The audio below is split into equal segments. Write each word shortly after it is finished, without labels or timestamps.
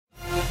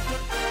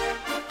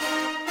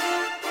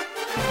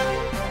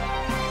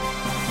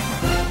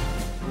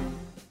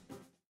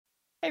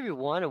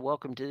everyone, and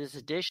welcome to this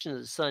edition of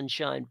the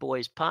Sunshine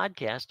Boys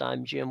podcast.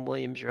 I'm Jim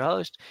Williams, your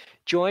host.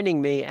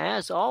 Joining me,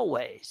 as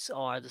always,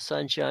 are the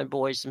Sunshine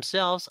Boys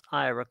themselves,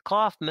 Ira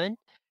Kaufman,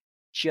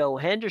 Joe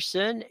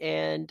Henderson,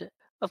 and,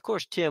 of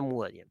course, Tim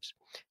Williams.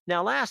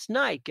 Now, last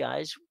night,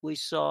 guys, we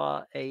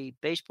saw a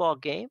baseball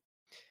game,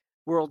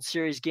 World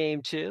Series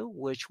Game 2,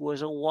 which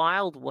was a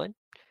wild one.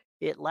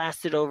 It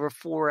lasted over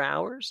 4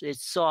 hours. It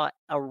saw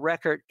a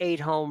record 8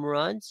 home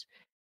runs.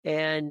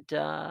 And,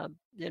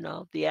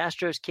 the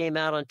Astros came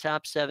out on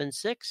top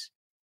 7-6.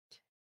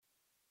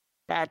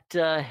 That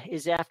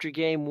is after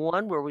Game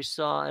 1, where we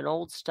saw an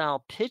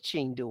old-style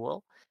pitching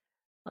duel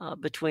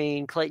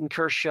between Clayton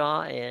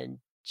Kershaw and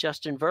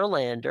Justin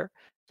Verlander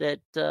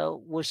that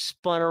was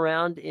spun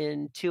around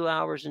in 2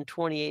 hours and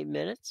 28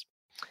 minutes.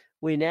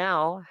 We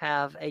now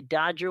have a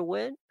Dodger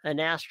win, an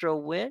Astro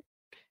win,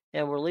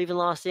 and we're leaving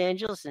Los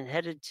Angeles and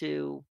headed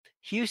to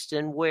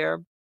Houston,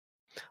 where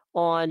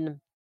on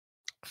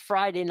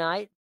Friday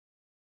night,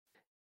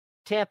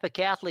 Tampa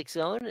Catholic's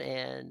own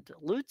and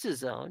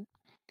Lutz's own,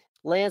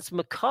 Lance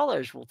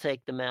McCullers will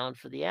take the mound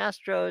for the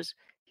Astros.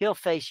 He'll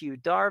face Yu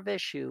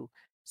Darvish, who,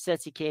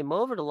 since he came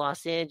over to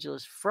Los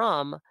Angeles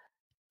from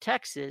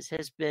Texas,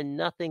 has been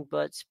nothing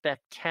but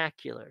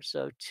spectacular.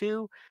 So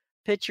 2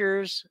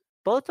 pitchers,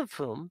 both of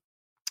whom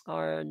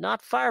are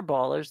not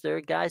fireballers.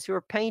 They're guys who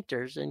are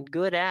painters and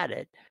good at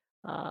it,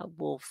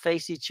 will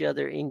face each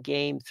other in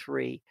Game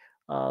 3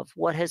 of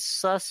what has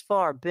thus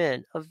far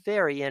been a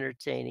very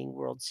entertaining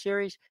World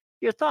Series.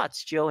 Your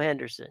thoughts, Joe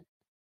Henderson?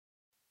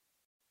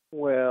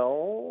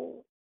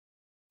 Well,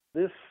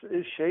 this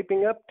is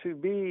shaping up to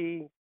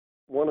be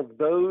one of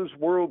those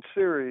World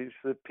Series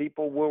that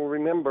people will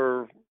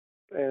remember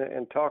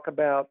and talk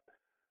about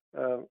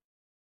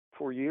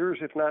for years,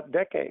 if not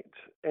decades.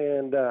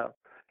 And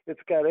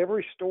it's got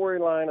every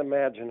storyline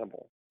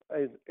imaginable.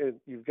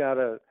 You've got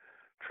a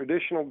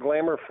traditional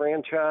glamour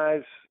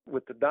franchise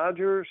with the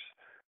Dodgers.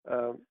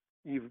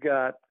 You've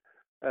got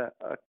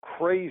a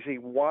crazy,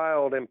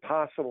 wild,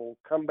 impossible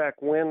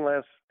comeback win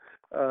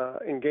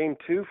in Game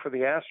 2 for the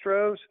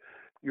Astros.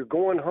 You're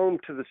going home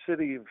to the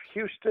city of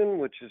Houston,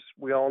 which is,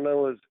 we all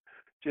know, has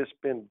just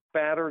been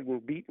battered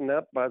and beaten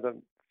up by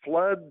the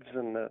floods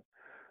and the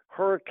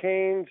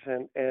hurricanes,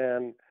 and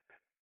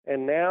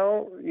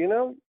now,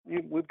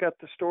 we've got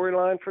the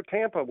storyline for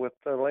Tampa with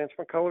Lance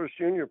McCullers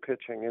Jr.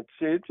 pitching.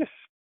 It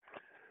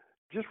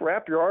just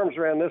wrap your arms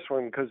around this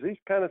one, because these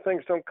kind of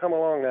things don't come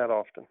along that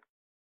often.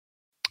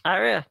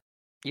 Ira,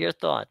 your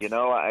thoughts?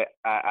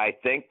 I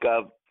think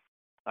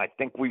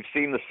we've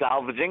seen the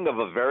salvaging of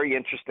a very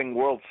interesting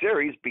World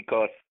Series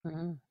because,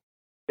 Tim,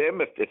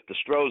 if the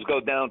Astros go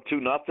down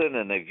 2-0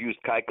 and they've used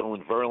Keuchel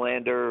and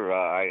Verlander,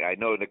 I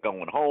know they're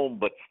going home,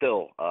 but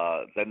still,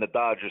 then the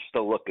Dodgers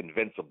still look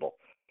invincible.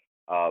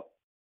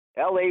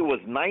 L.A. was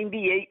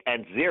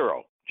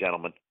 98-0,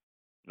 gentlemen,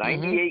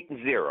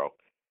 98-0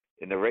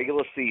 in the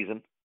regular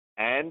season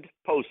and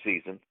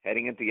postseason,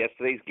 heading into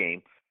yesterday's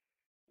game,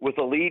 with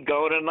a lead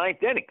going in the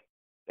 9th inning.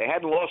 They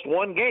hadn't lost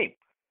one game.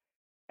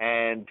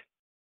 And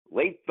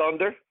late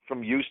thunder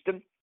from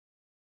Houston,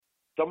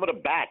 some of the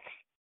bats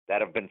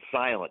that have been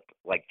silent,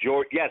 like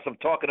George, yes, I'm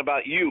talking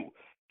about you,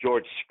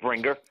 George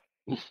Springer.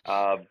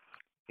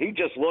 He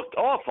just looked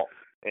awful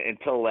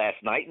until last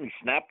night, and he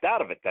snapped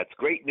out of it. That's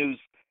great news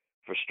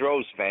for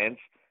Stros fans.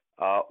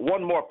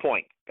 One more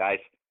point, guys.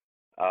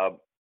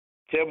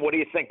 Tim, what do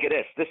you think of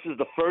this? This is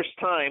the first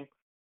time,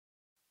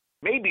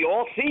 maybe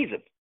all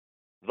season,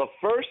 the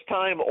first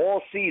time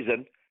all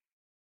season,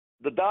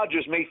 the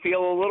Dodgers may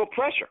feel a little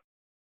pressure.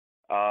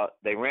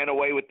 They ran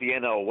away with the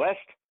NL West.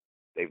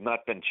 They've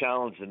not been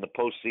challenged in the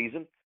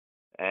postseason,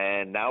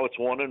 and now it's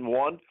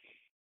 1-1,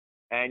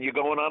 and you're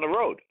going on the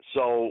road.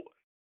 So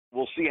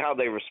we'll see how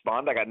they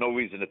respond. I got no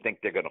reason to think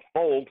they're going to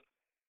fold,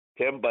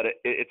 Tim, but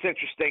it's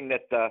interesting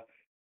that the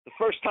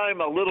first time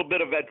a little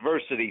bit of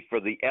adversity for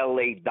the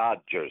L.A.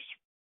 Dodgers.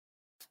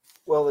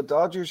 Well, the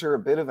Dodgers are a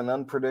bit of an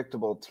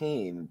unpredictable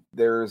team.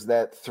 There's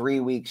that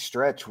 3-week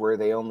stretch where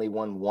they only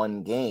won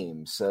 1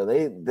 game, so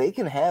they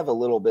can have a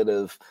little bit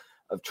of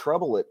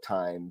trouble at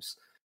times.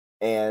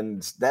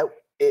 And that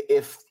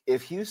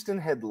if Houston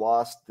had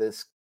lost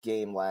this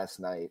game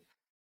last night,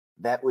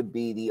 that would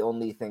be the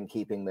only thing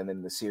keeping them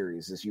in the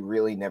series, is you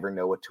really never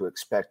know what to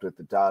expect with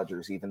the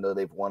Dodgers. Even though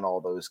they've won all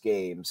those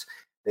games,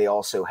 they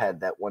also had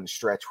that one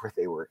stretch where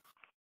they were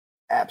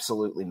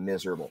absolutely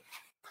miserable.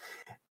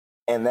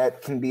 And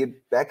that can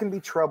be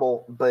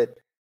trouble. But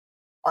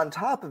on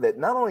top of it,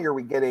 not only are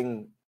we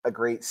getting a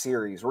great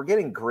series, we're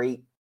getting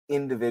great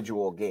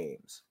individual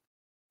games.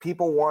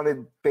 People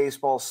wanted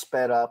baseball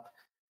sped up.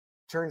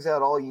 Turns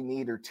out all you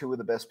need are 2 of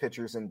the best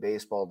pitchers in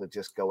baseball to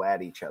just go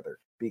at each other,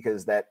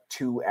 because that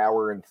 2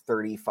 hour and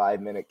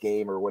 35-minute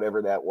game or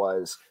whatever that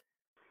was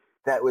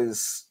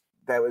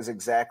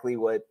exactly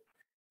what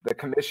the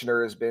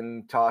commissioner has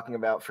been talking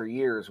about for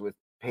years with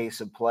pace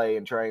of play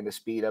and trying to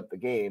speed up the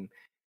game.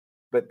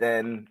 But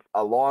then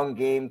a long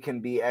game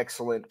can be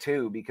excellent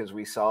too, because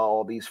we saw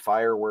all these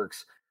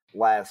fireworks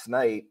last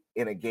night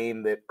in a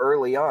game that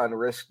early on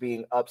risked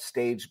being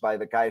upstaged by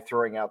the guy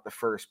throwing out the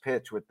first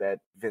pitch with that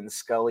Vin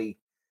Scully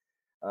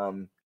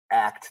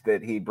act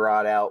that he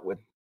brought out with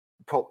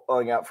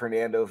pulling out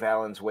Fernando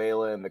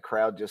Valenzuela and the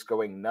crowd just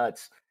going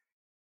nuts.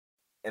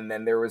 And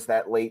then there was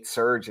that late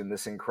surge in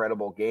this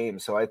incredible game.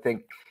 So I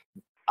think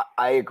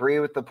I agree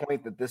with the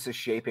point that this is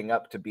shaping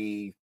up to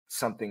be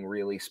something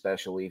really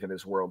special, even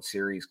as World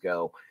Series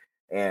go.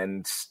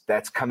 And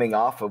that's coming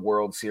off a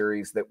World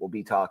Series that will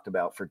be talked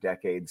about for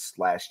decades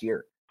last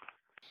year.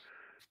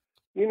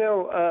 You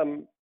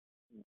know,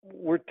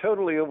 we're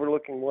totally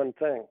overlooking one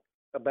thing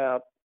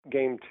about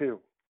Game 2.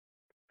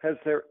 Has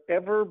there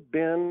ever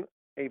been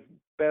a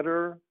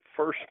better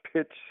first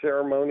pitch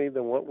ceremony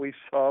than what we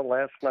saw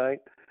last night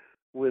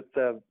with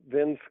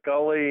Vin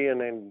Scully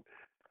and then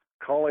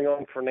calling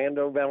on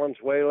Fernando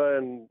Valenzuela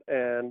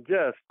and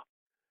just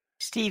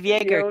Steve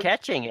Yeager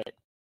catching it.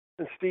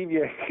 And Steve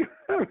Yeager,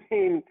 I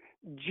mean,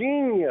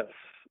 genius.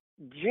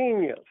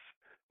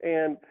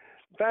 And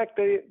in fact,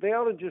 they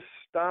ought to just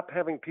stop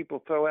having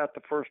people throw out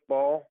the first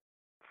ball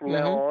from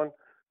now on,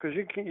 because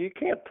you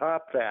can't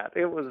top that.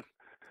 It was,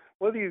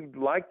 whether you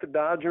like the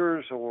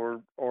Dodgers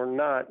or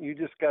not, you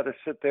just got to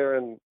sit there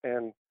and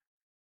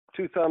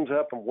two thumbs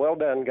up and well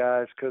done,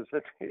 guys, because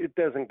it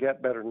doesn't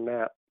get better than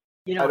that.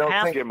 You know,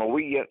 Jim, are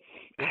we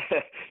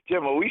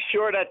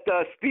sure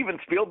that Steven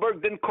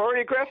Spielberg didn't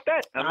choreograph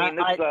that? I mean,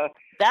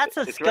 that's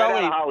a it's Scully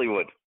right out of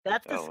Hollywood.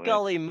 That's a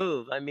Scully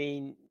move. I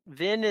mean,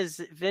 Vin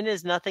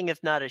is nothing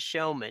if not a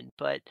showman.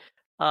 But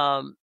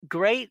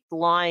great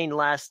line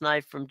last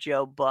night from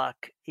Joe Buck.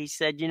 He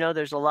said,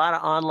 there's a lot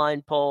of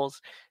online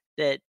polls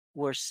that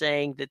were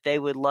saying that they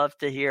would love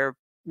to hear,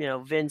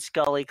 Vin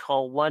Scully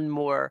call one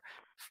more,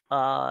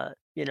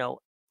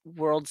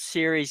 World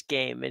Series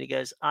game. And he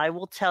goes, I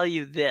will tell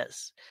you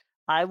this.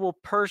 I will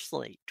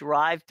personally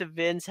drive to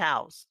Vin's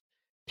house,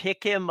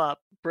 pick him up,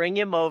 bring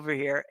him over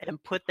here,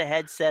 and put the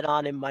headset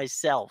on him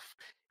myself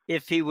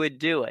if he would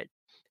do it.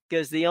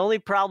 Because the only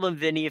problem,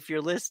 Vinny, if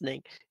you're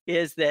listening,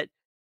 is that,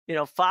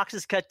 Fox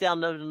has cut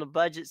down on the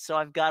budget, so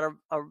I've got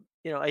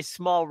a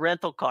small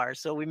rental car.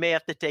 So we may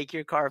have to take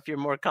your car if you're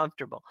more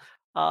comfortable.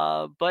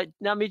 But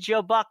I mean,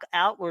 Joe Buck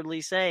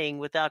outwardly saying,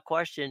 without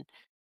question,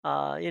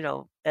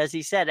 as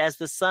he said, as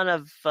the son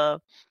of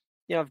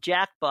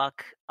Jack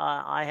Buck,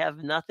 I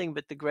have nothing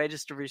but the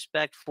greatest of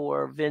respect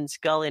for Vin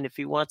Scully. And if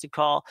he wants to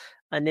call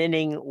an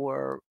inning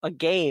or a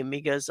game,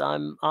 he goes,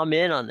 I'm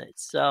in on it.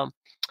 So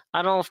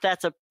I don't know if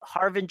that's a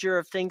harbinger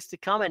of things to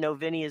come. I know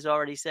Vinny has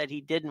already said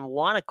he didn't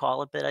want to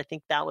call it, but I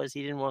think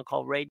he didn't want to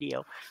call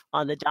radio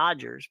on the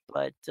Dodgers.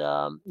 But,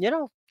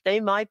 they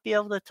might be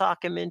able to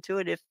talk him into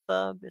it if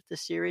the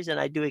series, and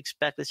I do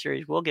expect the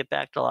series will get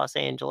back to Los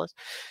Angeles.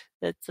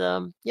 That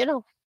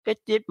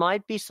it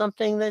might be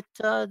something that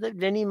that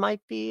Vinny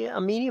might be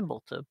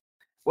amenable to.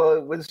 Well,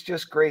 it was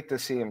just great to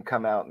see him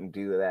come out and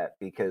do that,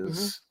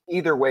 because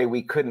either way,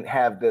 we couldn't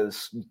have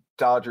those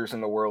Dodgers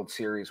in the World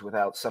Series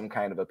without some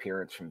kind of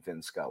appearance from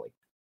Vin Scully.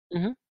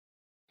 A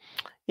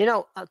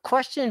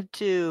question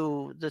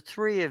to the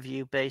three of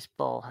you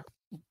baseball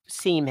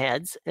seam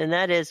heads, and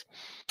that is,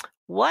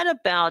 what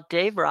about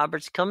Dave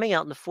Roberts coming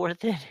out in the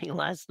fourth inning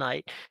last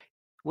night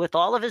with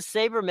all of his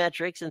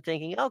sabermetrics and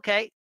thinking,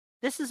 okay,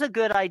 this is a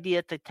good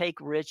idea to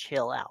take Rich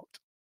Hill out?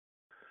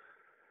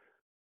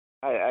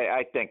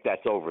 I think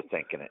that's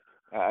overthinking it.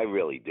 I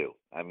really do.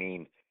 I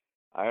mean,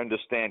 I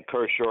understand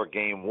Kershaw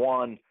game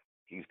one.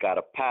 He's got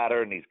a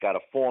pattern. He's got a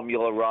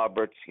formula,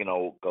 Roberts.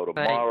 Go to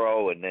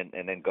Morrow and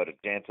then go to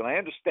Jansen. I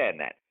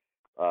understand that.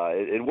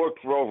 It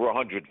worked for over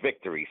 100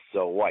 victories,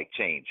 so why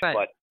change? Right.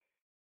 But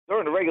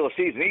during the regular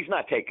season, he's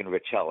not taking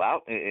Rich Hill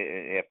out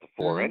after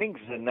four innings.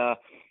 And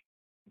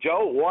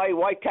Joe,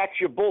 why tax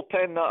your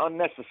bullpen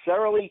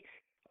unnecessarily?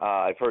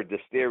 I've heard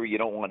this theory: you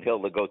don't want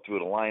Hill to go through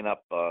the lineup,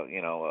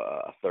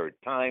 a third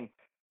time.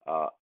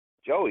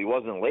 Joe, he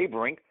wasn't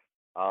laboring.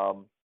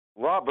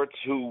 Roberts,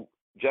 who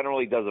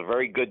generally does a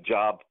very good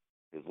job,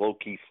 his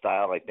low-key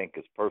style, I think,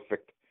 is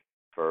perfect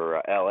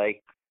for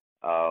L.A.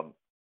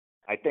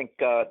 I think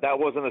that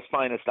wasn't his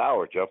finest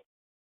hour, Joe.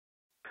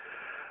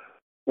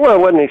 Well,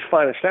 it wasn't his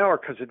finest hour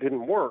because it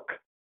didn't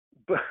work.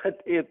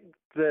 But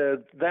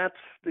that's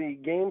the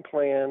game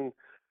plan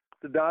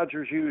the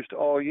Dodgers used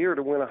all year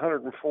to win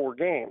 104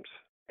 games.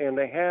 And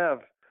they have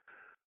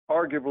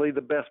arguably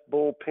the best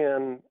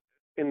bullpen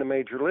in the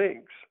major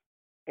leagues.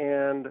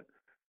 And,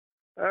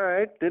 all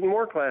right, didn't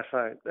work last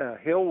night.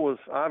 Hill was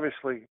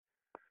obviously,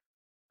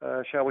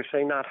 shall we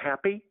say, not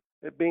happy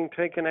at being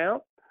taken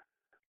out.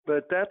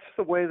 But that's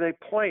the way they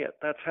play it.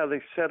 That's how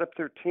they set up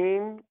their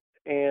team.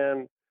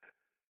 And,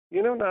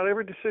 not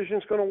every decision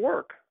is going to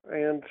work.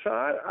 And so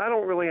I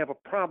don't really have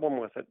a problem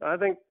with it. I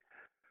think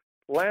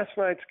last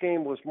night's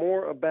game was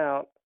more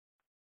about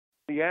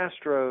the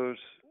Astros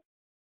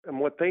and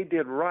what they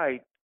did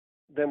right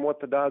than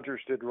what the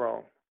Dodgers did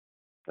wrong.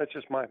 That's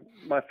just my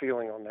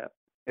feeling on that.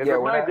 It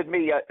reminded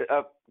me,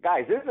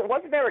 guys,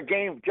 wasn't there a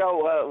game,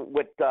 Joe,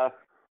 with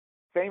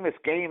famous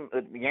game,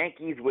 the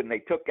Yankees, when they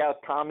took out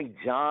Tommy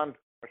John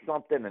or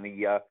something, and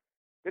he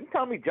Didn't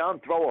Tommy John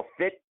throw a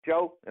fit,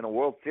 Joe, in a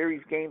World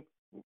Series game,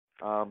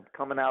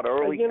 coming out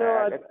early? You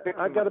know,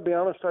 I got to be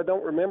honest, I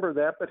don't remember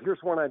that, but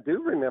here's one I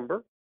do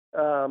remember.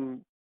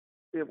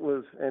 It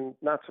was, and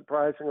not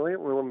surprisingly,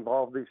 it will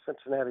involve the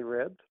Cincinnati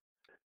Reds,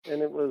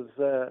 and it was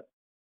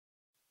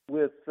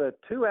with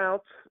 2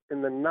 outs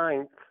in the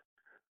 9th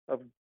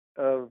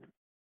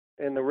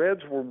and the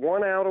Reds were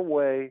 1 out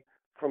away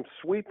from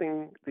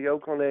sweeping the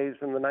Oakland A's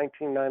in the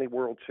 1990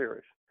 World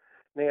Series.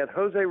 And they had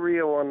Jose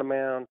Rio on the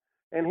mound,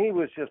 and he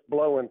was just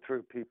blowing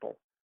through people.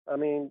 I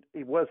mean,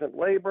 he wasn't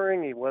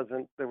laboring.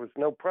 There was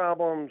no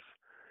problems.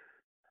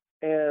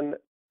 And,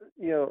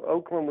 you know,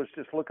 Oakland was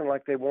just looking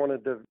like they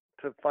wanted to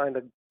find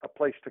a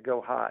place to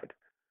go hide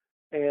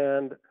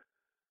and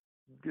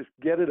just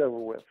get it over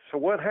with. So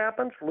what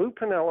happens? Lou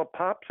Piniella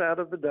pops out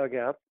of the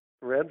dugout,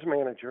 Reds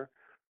manager,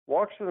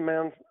 walks to the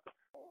mound,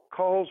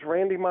 calls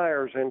Randy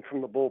Myers in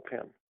from the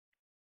bullpen.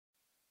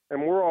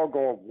 And we're all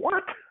going,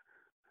 what?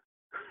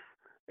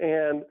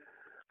 And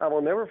I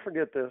will never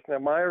forget this. Now,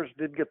 Myers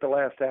did get the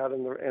last out,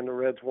 and the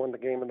Reds won the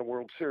game in the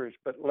World Series.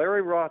 But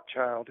Larry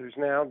Rothschild, who's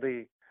now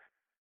the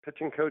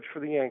pitching coach for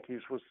the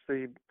Yankees, was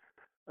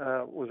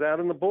out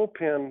in the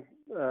bullpen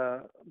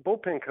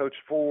coach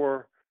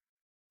for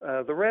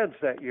the Reds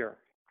that year.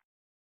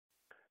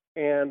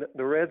 And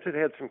the Reds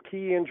had some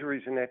key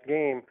injuries in that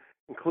game,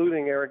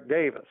 including Eric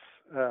Davis,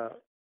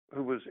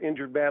 who was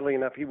injured badly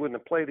enough he wouldn't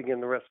have played again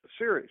the rest of the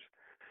series.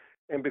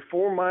 And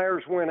before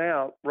Myers went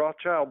out,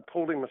 Rothschild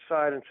pulled him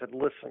aside and said,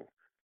 listen,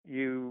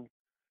 you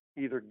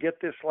either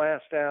get this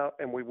last out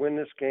and we win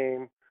this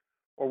game,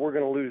 or we're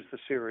going to lose the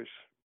series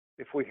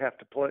if we have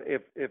to play.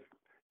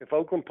 If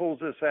Oakland pulls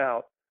this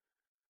out,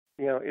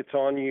 you know, it's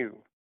on you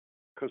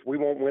because we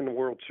won't win the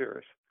World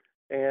Series.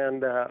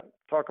 And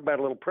talk about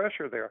a little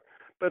pressure there.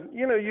 But,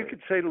 you know, you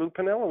could say Lou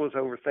Piniella was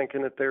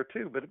overthinking it there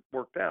too, but it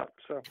worked out.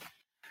 So,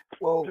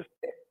 well,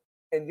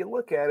 and you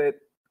look at it,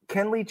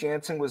 Kenley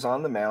Jansen was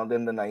on the mound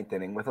in the 9th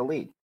inning with a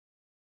lead.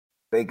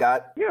 They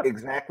got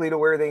exactly to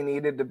where they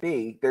needed to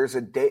be. There's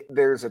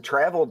a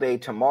travel day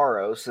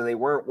tomorrow, so they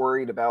weren't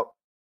worried about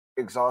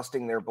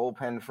exhausting their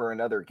bullpen for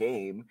another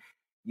game.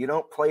 You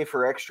don't play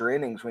for extra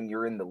innings when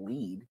you're in the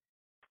lead.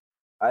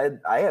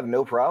 I have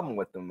no problem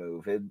with the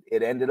move.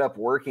 It ended up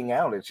working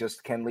out. It's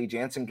just Kenley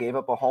Jansen gave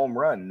up a home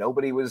run.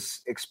 Nobody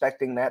was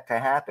expecting that to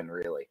happen,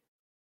 really.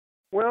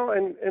 Well,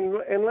 and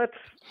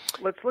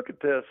let's look at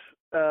this.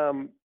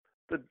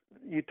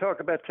 You talk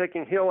about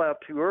taking Hill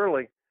out too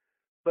early,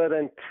 but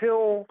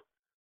until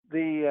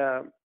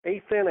the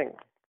 8th inning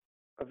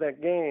of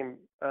that game,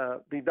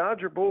 the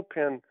Dodger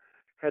bullpen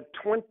had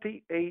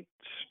 28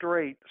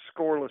 straight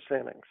scoreless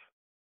innings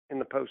in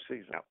the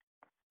postseason.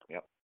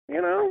 Yep.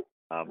 You know,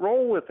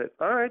 roll with it.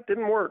 All right,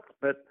 didn't work,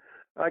 but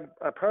I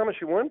promise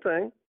you one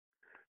thing,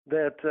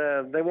 that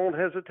they won't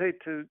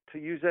hesitate to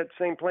use that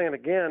same plan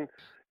again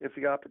if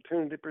the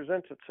opportunity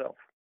presents itself.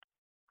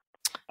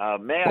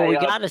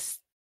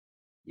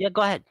 Yeah,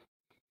 go ahead.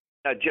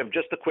 Jim,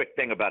 just a quick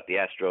thing about the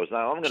Astros.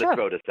 Now, I'm going to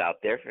throw this out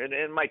there, and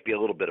it might be a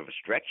little bit of a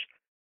stretch,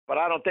 but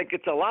I don't think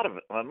it's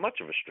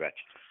much of a stretch.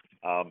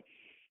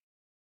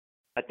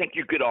 I think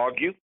you could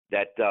argue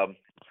that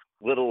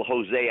little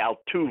Jose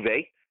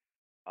Altuve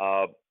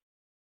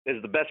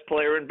is the best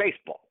player in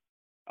baseball,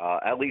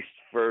 at least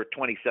for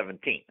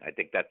 2017. I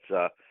think that's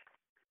a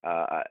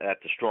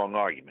strong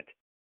argument.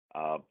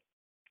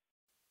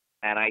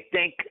 And I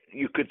think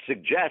you could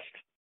suggest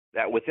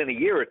that within a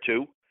year or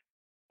two,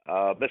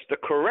 Mr.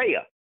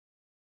 Correa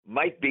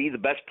might be the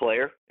best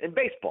player in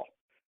baseball.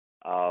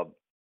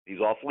 He's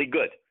awfully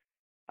good.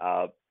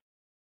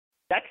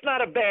 That's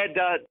not a bad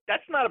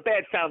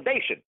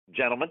foundation,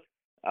 gentlemen.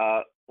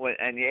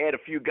 And you add a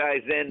few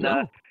guys in,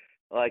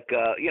 like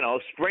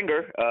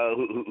Springer,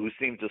 who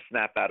seemed to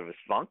snap out of his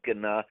funk,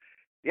 and the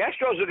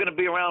Astros are going to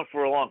be around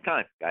for a long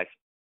time, guys.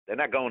 They're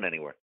not going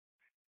anywhere.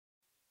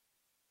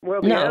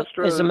 Well, the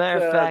Astros, as a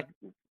matter of fact,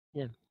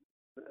 yeah.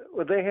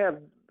 Well,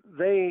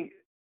 they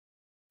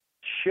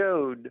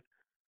showed,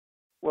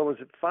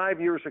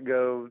 5 years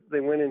ago, they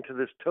went into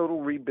this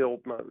total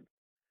rebuild mode,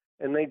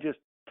 and they just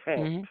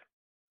tanked.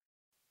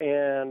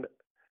 And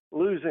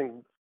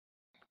losing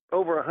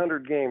over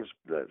 100 games,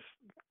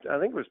 I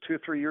think it was 2 or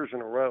 3 years in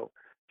a row,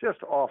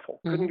 just awful.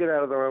 Couldn't get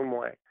out of their own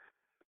way.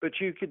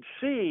 But you could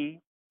see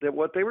that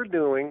what they were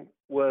doing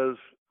was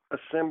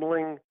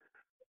assembling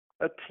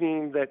a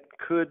team that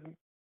could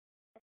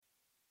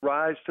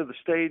rise to the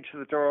stage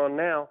that they're on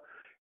now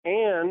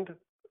and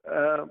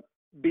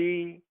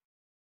be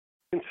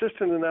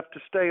consistent enough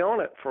to stay on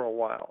it for a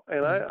while.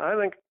 And I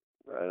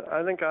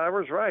think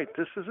Ira's right.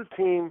 This is a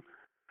team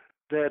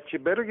that you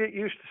better get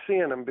used to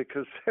seeing them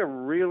because they're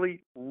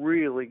really,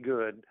 really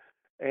good.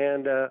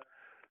 And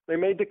they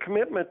made the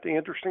commitment, the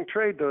interesting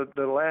trade,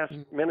 the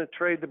last-minute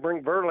trade to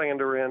bring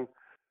Verlander in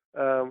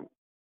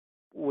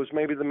was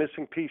maybe the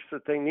missing piece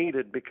that they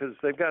needed because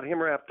they've got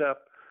him wrapped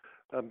up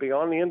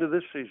beyond the end of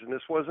this season.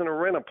 This wasn't a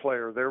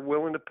rent-a-player. They're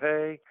willing to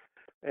pay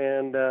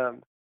and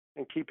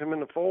keep him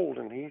in the fold,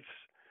 and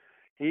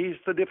he's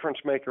the difference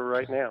maker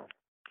right now.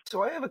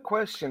 So I have a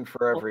question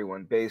for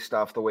everyone based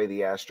off the way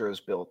the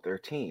Astros built their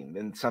team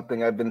and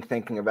something I've been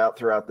thinking about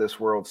throughout this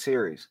World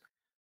Series.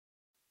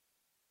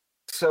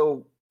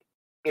 So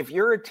if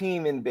you're a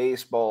team in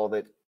baseball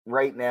that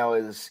right now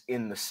is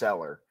in the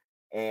cellar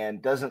and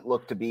doesn't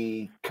look to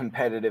be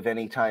competitive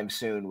anytime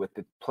soon with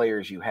the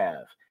players you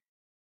have,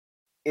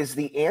 is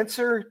the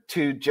answer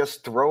to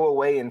just throw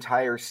away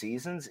entire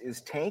seasons?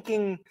 Is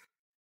tanking,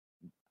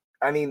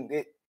 I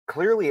mean,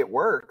 clearly it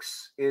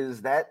works.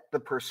 Is that the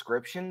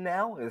prescription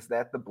now? Is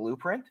that the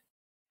blueprint?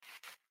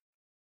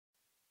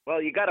 Well,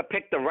 you got to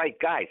pick the right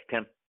guys,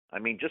 Tim. I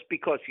mean, just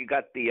because you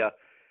got the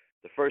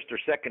first or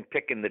second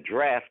pick in the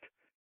draft,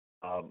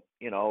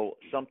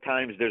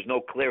 sometimes there's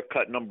no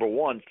clear-cut number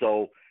one.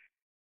 So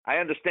I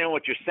understand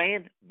what you're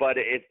saying, but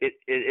it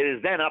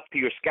is then up to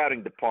your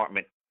scouting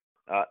department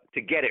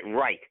to get it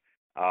right.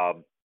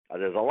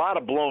 There's a lot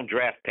of blown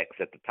draft picks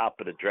at the top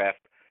of the draft,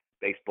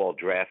 baseball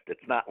draft.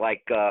 It's not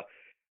like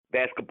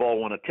basketball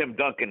when a Tim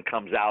Duncan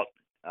comes out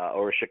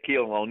or a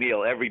Shaquille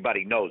O'Neal.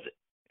 Everybody knows it.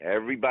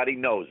 Everybody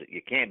knows it.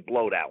 You can't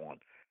blow that one.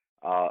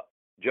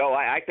 Joe,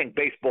 I think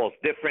baseball's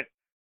different.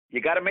 You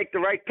got to make the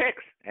right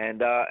picks,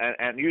 and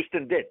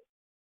Houston did.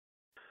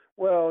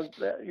 Well,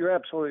 you're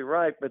absolutely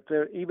right, but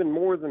even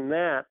more than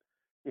that,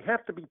 you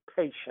have to be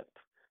patient.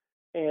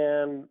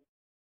 And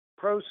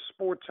pro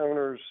sports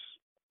owners,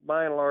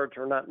 by and large,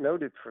 are not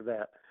noted for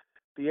that.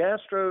 The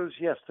Astros,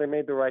 yes, they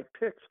made the right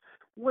picks.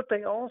 What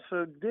they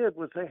also did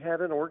was they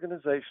had an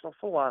organizational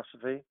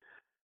philosophy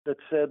that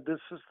said this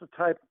is the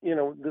type,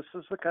 this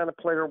is the kind of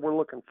player we're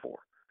looking for.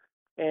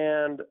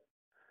 And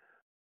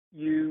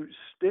you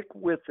stick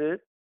with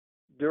it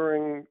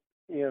during,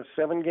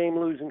 7-game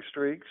losing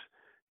streaks.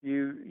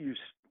 You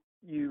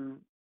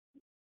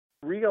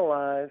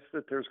realize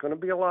that there's going to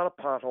be a lot of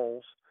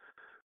potholes,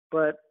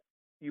 but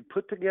you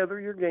put together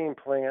your game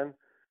plan,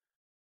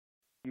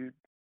 you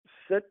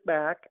sit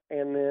back,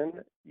 and then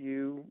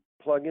you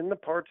plug in the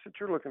parts that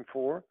you're looking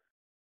for,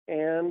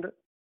 and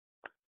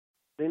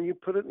then you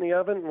put it in the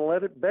oven and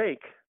let it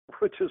bake,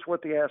 which is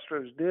what the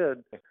Astros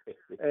did.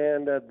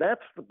 And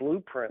that's the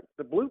blueprint.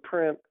 The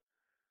blueprint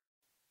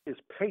is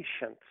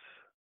patience.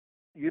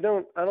 I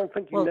don't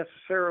think you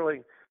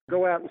necessarily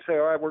go out and say,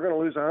 all right, we're going to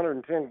lose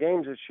 110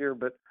 games this year,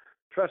 but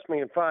trust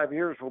me, in 5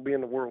 years we'll be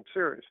in the World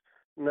Series.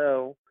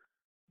 No,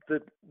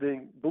 the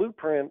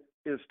blueprint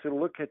is to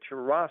look at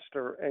your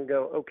roster and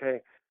go,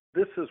 okay,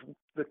 this is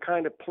the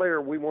kind of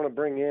player we want to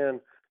bring in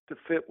to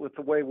fit with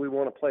the way we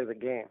want to play the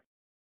game.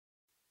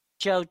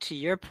 Joe, to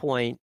your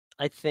point,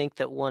 I think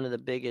that one of the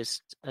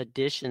biggest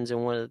additions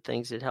and one of the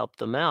things that helped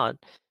them out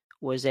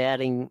was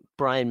adding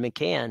Brian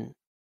McCann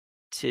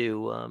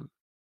to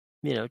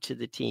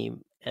the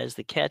team as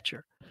the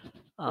catcher.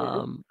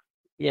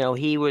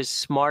 He was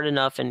smart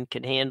enough and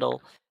could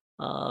handle,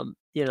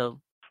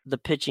 the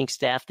pitching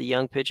staff, the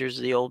young pitchers,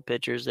 the old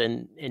pitchers,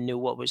 and knew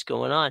what was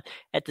going on.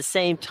 At the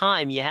same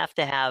time, you have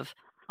to have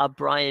a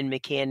Brian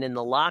McCann in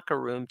the locker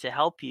room to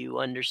help you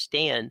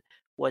understand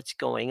what's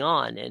going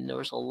on. And there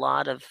was a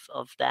lot of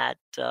that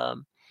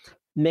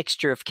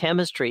mixture of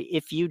chemistry.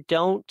 If you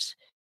don't,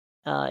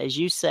 as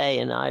you say,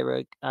 and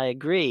I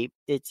agree,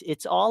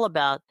 it's all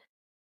about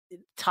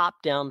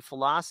top-down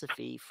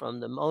philosophy from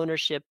the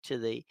ownership to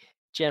the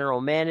general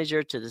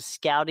manager to the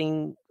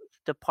scouting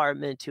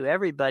department to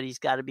everybody's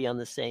got to be on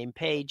the same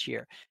page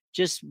here.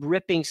 Just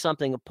ripping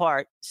something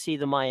apart, see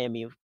the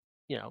Miami,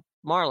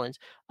 Marlins,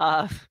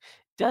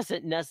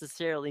 doesn't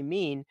necessarily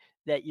mean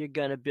that you're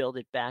going to build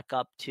it back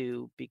up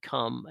to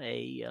become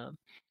a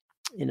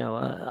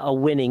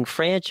winning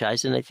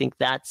franchise. And I think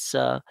that's,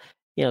 to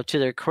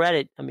their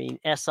credit. I mean,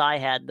 SI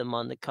had them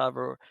on the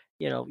cover,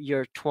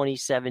 your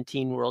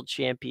 2017 world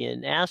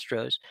champion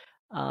Astros,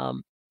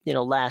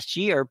 last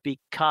year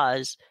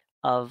because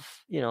of,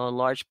 in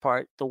large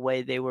part, the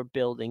way they were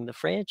building the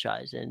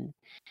franchise. And,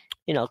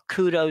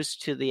 kudos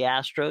to the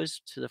Astros,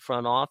 to the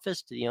front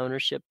office, to the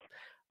ownership,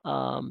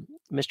 Mr.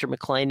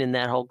 McClain and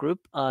that whole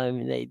group.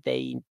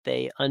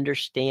 They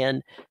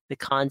understand the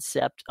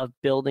concept of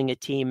building a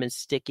team and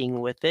sticking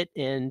with it,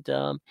 and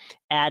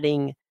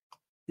adding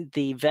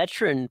the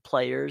veteran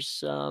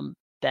players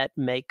that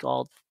make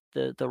all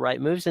the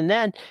right moves. And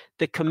then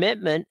the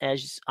commitment,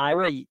 as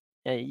Ira,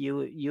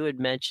 you had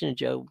mentioned,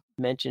 Joe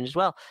mentioned as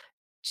well.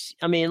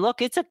 I mean,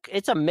 look, it's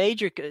a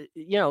major,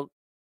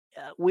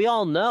 we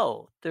all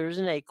know there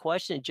isn't a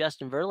question that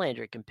Justin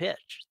Verlander can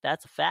pitch.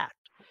 That's a fact.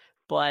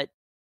 But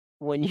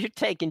when you're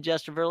taking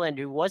Justin Verlander,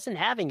 who wasn't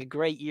having a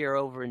great year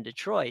over in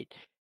Detroit,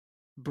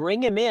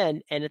 bring him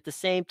in and at the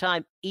same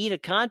time eat a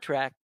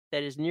contract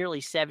that is nearly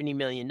 $70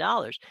 million.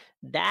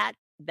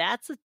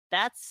 That's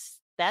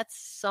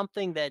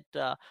something that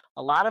a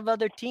lot of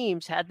other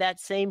teams had that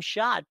same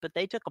shot, but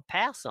they took a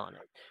pass on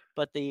it.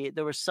 But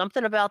there was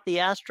something about the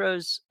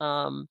Astros,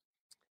 and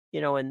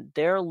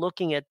they're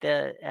looking at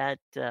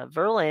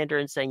Verlander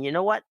and saying, you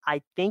know what,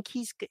 I think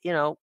he's,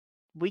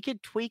 we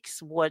could tweak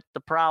what the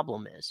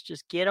problem is.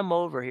 Just get him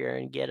over here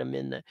and get him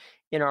in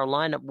our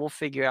lineup. We'll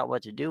figure out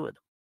what to do with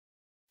him.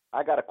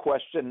 I got a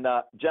question,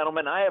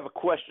 gentlemen. I have a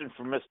question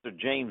for Mr.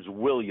 James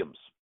Williams,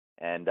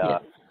 and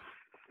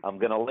I'm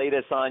going to lay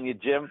this on you,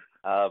 Jim.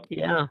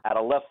 Yeah. Out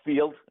of left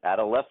field,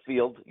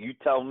 you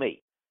tell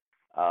me.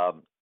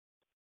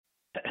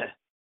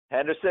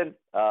 Henderson,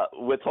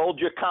 withhold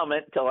your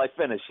comment until I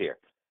finish here.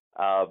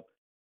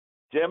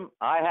 Jim,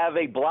 I have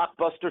a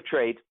blockbuster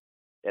trade.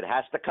 It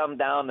has to come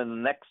down in the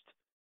next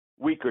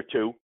week or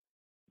two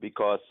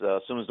because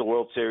as soon as the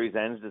World Series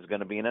ends, there's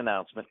going to be an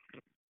announcement.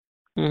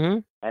 Mm-hmm.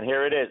 And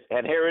here it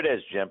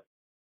is, Jim.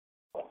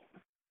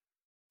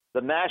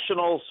 The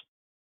Nationals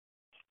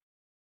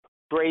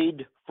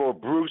trade for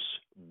Bruce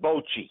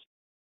Bochy.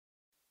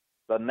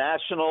 The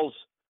Nationals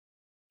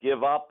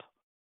give up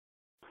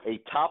a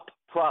top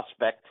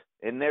prospect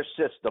in their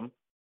system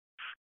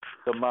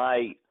to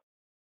my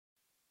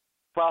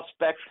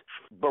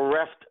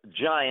prospect-bereft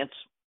Giants,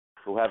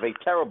 who have a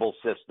terrible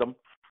system,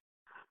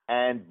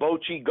 and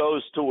Bochy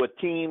goes to a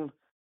team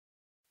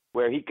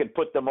where he can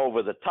put them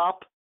over the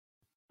top.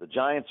 The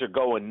Giants are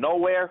going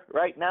nowhere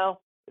right now.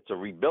 It's a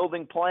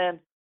rebuilding plan.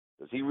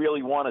 Does he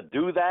really want to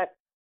do that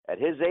at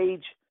his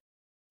age?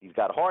 He's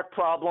got heart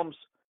problems.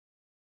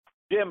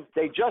 Jim,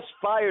 they just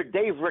fired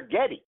Dave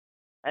Righetti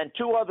and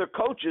two other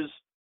coaches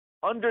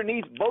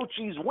underneath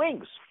Bochy's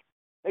wings.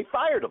 They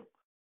fired him.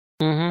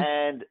 Mm-hmm.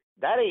 And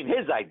that ain't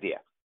his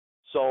idea.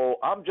 So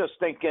I'm just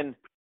thinking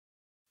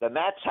the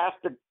Nats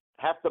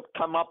have to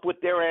come up with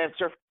their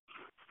answer.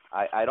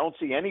 I don't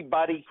see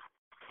anybody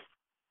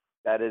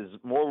that is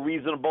more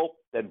reasonable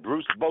than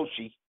Bruce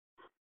Bochy.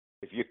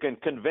 If you can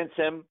convince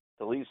him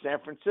to leave San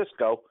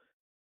Francisco,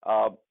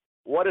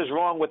 what is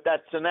wrong with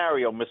that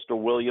scenario, Mr.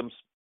 Williams?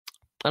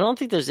 I don't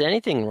think there's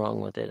anything wrong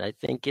with it. I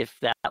think if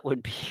that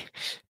would be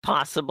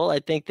possible, I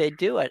think they'd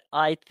do it.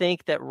 I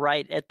think that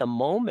right at the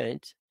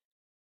moment,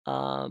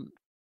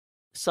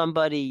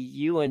 somebody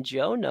you and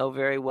Joe know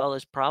very well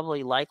is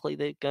probably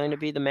likely going to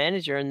be the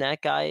manager, and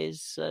that guy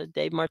is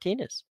Dave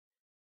Martinez.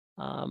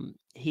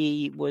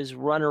 He was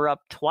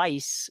runner-up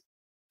twice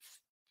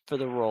for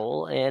the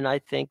role, and I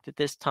think that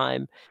this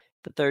time,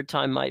 the third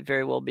time might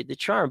very well be the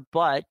charm.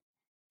 But,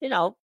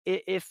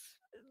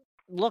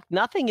 look,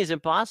 nothing is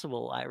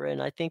impossible, Ira,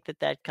 and I think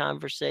that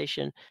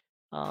conversation,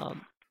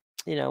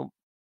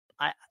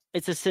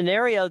 it's a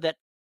scenario that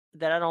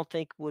I don't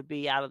think would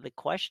be out of the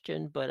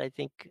question, but I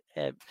think,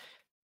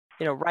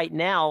 right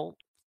now,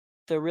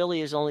 there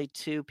really is only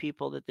two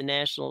people that the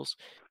Nationals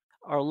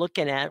are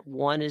looking at.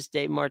 One is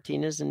Dave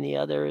Martinez, and the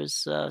other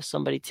is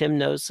somebody Tim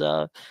knows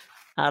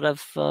out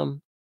of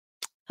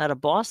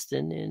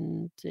Boston.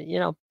 And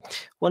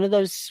one of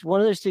those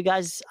two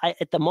guys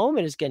at the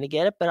moment is going to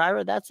get it. But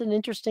Ira, that's an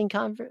interesting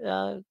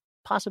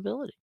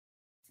possibility.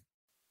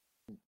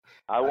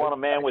 I want a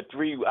man with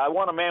three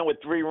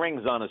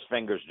rings on his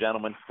fingers,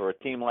 gentlemen, for a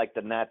team like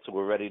the Nats who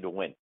are ready to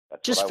win.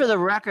 Just for the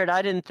record,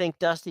 I didn't think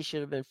Dusty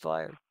should have been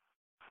fired.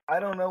 I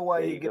don't know why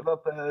you give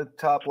up a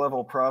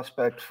top-level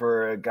prospect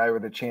for a guy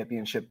with a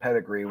championship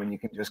pedigree when you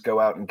can just go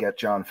out and get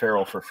John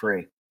Farrell for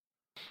free.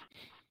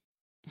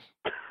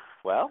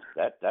 Well,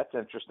 that's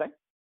interesting.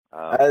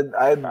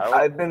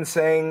 I've been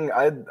saying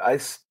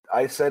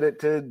I said it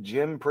to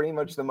Jim pretty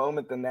much the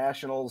moment the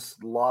Nationals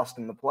lost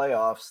in the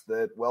playoffs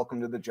that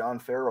welcome to the John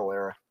Farrell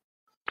era.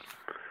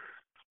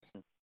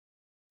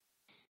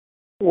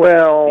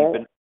 Well,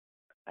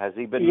 has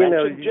he been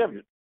mentioned,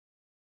 Jim?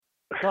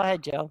 Go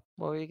ahead, Joe.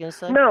 What were you going to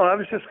say? No, I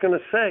was just going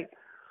to say,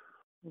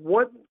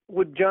 what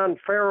would John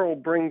Farrell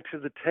bring to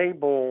the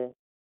table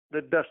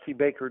that Dusty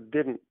Baker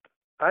didn't?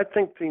 I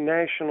think the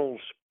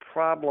Nationals'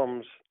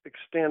 problems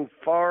extend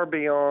far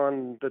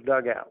beyond the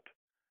dugout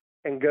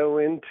and go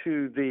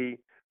into the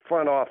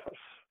front office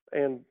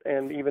and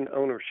even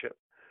ownership,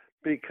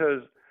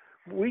 because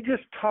we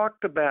just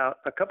talked about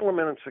a couple of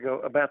minutes ago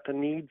about the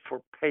need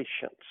for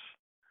patience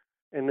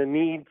and the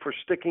need for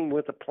sticking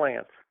with a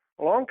plan.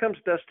 Along comes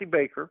Dusty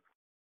Baker,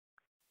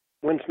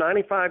 wins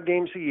 95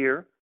 games a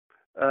year.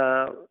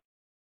 A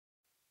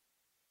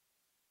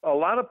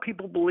lot of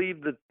people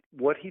believe that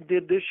what he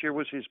did this year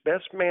was his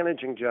best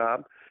managing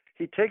job.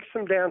 He takes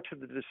them down to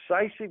the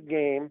decisive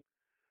game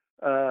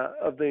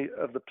of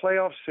the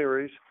playoff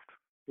series,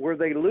 where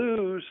they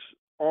lose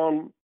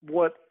on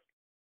what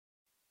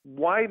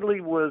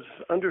widely was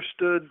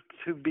understood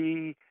to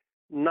be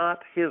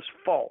not his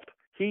fault.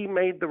 He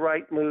made the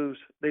right moves.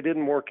 They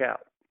didn't work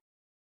out.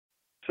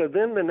 So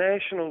then the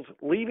Nationals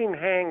leave him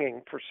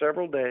hanging for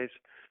several days,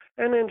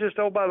 and then just,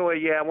 oh, by the way,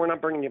 yeah, we're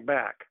not bringing you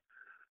back.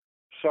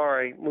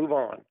 Sorry, move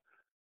on.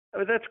 I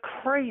mean, that's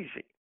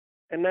crazy.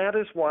 And that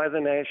is why the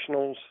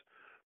Nationals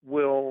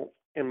will,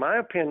 in my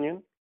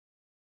opinion,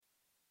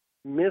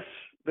 miss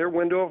their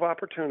window of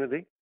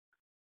opportunity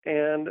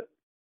and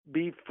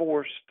be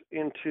forced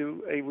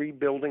into a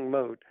rebuilding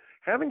mode.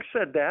 Having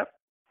said that,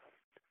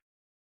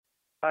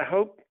 I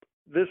hope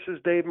this is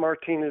Dave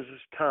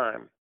Martinez's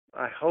time.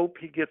 I hope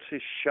he gets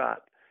his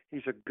shot.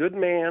 He's a good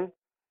man.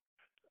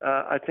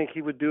 I think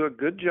he would do a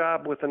good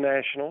job with the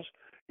Nationals.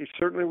 He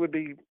certainly would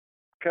be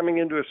coming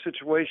into a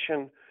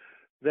situation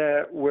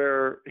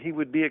where he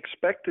would be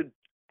expected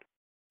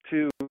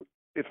to,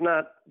 if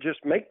not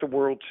just make the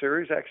World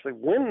Series, actually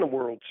win the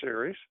World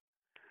Series.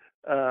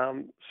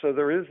 So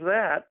there is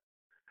that.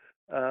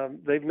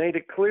 they've made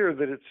it clear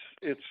that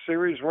it's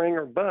series ring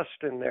or bust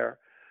in there.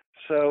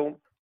 So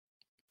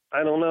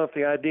I don't know if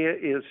the idea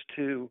is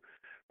to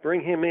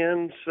bring him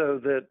in so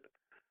that,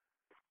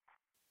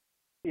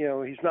 you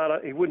know,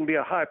 he wouldn't be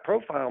a high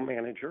profile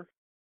manager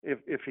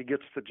if he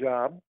gets the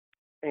job,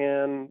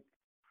 and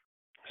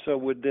so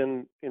would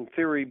then in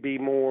theory be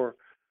more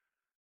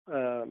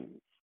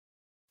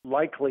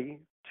likely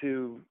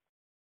to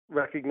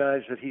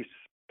recognize that he's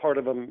part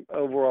of an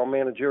overall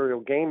managerial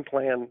game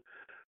plan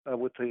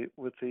with the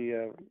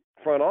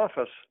front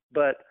office.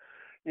 But,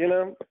 you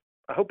know,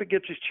 I hope he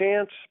gets his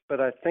chance, but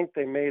I think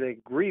they made a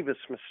grievous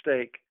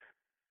mistake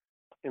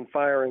in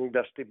firing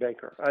Dusty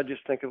Baker. I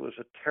just think it was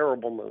a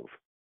terrible move.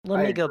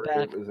 Let me go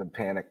back. It was a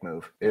panic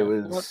move. It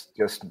was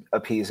just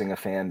appeasing a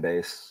fan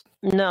base.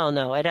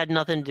 No, it had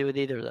nothing to do with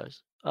either of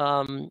those.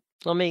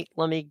 Let me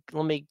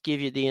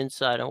give you the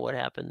insight on what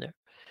happened there.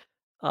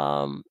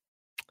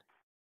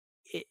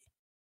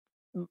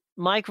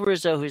 Mike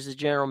Rizzo, who's the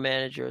general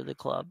manager of the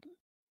club,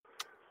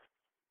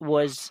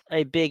 was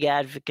a big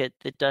advocate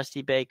that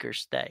Dusty Baker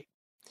stay.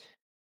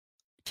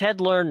 Ted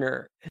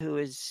Lerner, who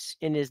is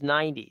in his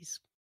 90s,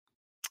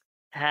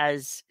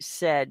 has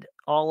said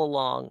all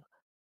along,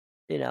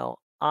 you know,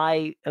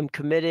 I am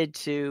committed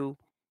to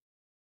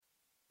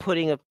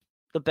putting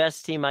the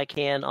best team I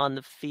can on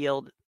the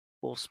field.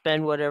 We'll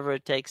spend whatever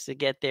it takes to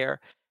get there.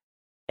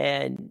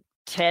 And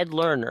Ted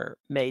Lerner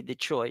made the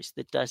choice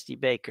that Dusty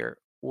Baker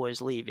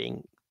was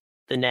leaving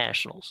the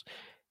Nationals.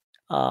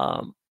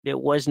 It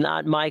was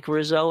not Mike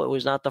Rizzo. It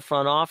was not the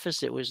front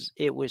office. It was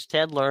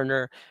Ted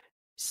Lerner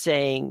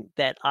saying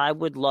that I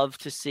would love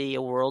to see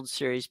a World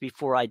Series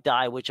before I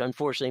die, which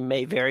unfortunately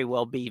may very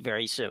well be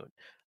very soon.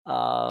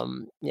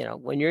 You know,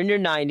 when you're in your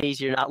 90s,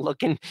 you're not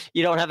looking,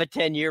 you don't have a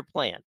 10-year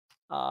plan.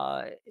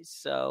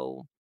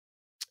 So,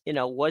 you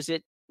know, was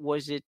it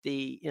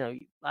the, you know,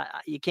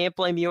 you can't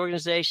blame the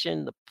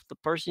organization. The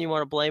person you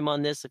want to blame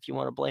on this, if you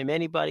want to blame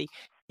anybody,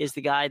 is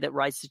the guy that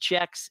writes the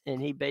checks.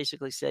 And he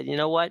basically said, you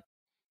know what?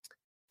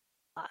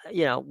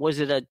 You know, was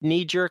it a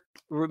knee-jerk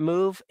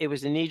move? It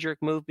was a knee-jerk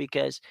move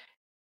because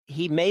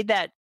he made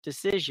that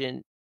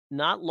decision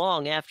not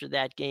long after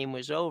that game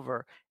was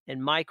over,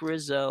 and Mike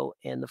Rizzo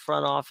and the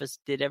front office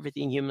did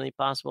everything humanly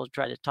possible to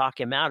try to talk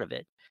him out of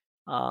it,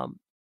 and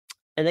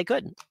they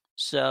couldn't.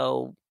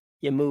 So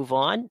you move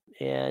on,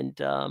 and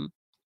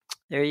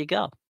there you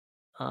go.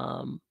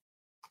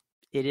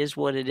 It is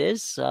what it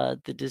is.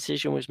 The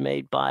decision was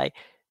made by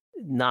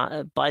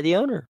the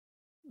owner.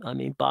 I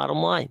mean, bottom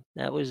line,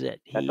 that was it.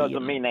 That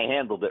doesn't mean they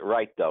handled it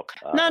right, though.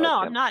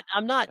 No,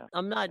 I'm not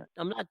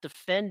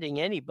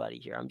defending anybody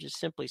here. I'm just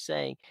simply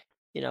saying,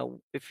 you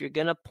know, if you're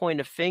going to point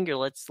a finger,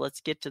 let's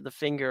get to the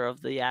finger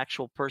of the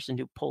actual person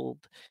who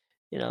pulled,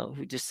 you know,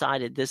 who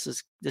decided this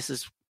is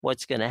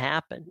what's going to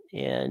happen.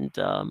 And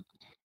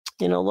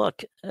you know,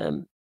 look,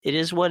 it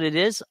is what it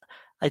is.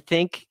 I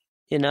think,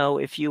 you know,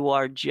 if you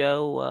are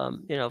Joe,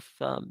 you know, if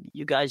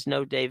you guys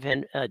know Dave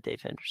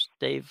Henderson,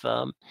 Dave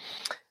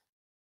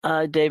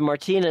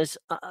Martinez.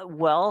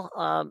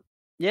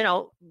 You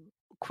know,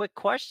 quick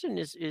question: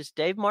 Is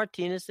Dave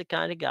Martinez the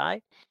kind of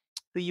guy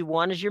who you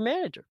want as your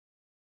manager?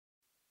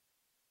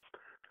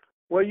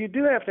 Well, you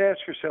do have to ask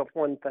yourself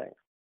one thing.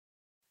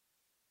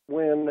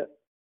 When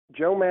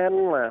Joe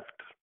Madden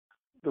left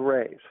the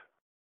Rays,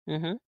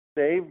 mm-hmm.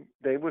 Dave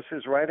was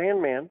his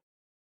right-hand man.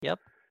 Yep.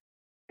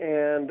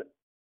 And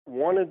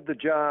wanted the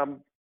job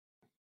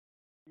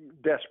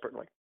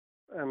desperately.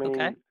 I mean,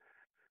 okay.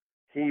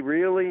 He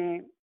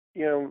really,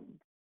 you know,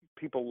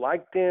 people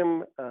liked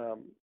him. The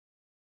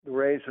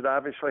Rays had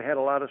obviously had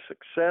a lot of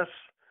success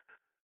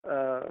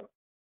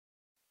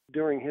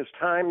during his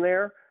time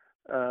there.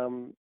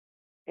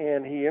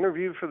 And he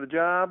interviewed for the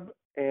job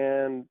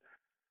and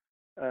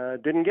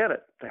didn't get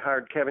it. They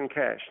hired Kevin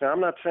Cash. Now, I'm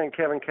not saying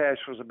Kevin Cash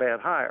was a bad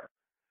hire,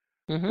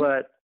 mm-hmm.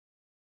 but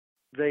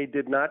they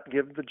did not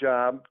give the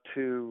job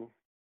to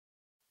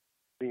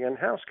the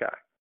in-house guy.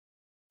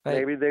 Right.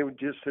 Maybe they would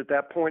just at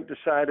that point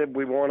decided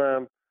we want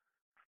to,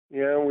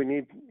 you know, we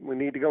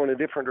need to go in a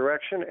different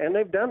direction, and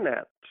they've done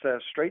that. So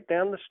straight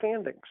down the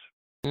standings.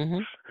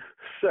 Mm-hmm.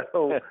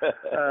 So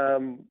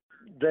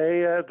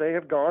they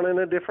have gone in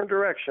a different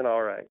direction,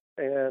 all right,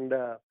 and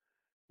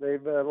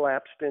they've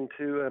lapsed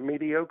into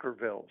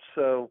Mediocreville.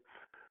 So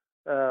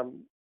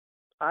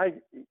I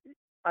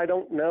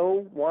don't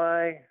know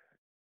why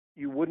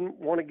you wouldn't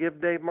want to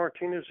give Dave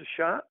Martinez a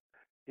shot.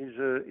 He's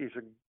a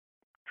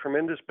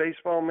tremendous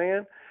baseball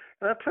man,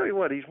 and I'll tell you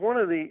what, he's one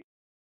of the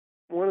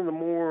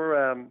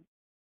more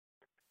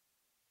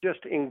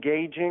just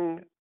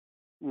engaging,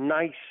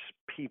 nice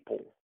people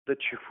that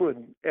you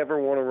would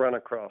ever want to run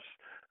across.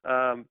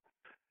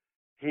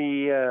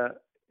 He's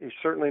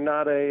certainly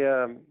not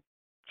a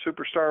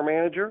superstar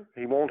manager.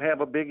 He won't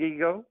have a big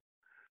ego.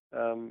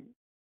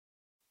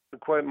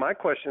 My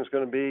question is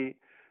going to be,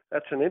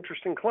 that's an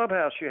interesting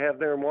clubhouse you have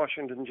there in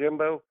Washington,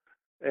 Jimbo,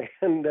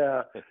 and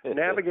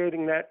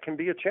navigating that can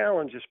be a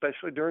challenge,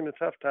 especially during the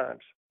tough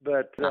times.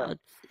 But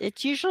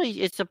it's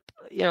usually it's a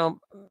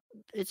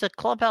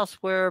clubhouse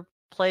where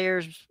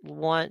players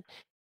want,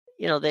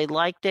 they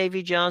liked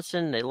Davy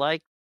Johnson, they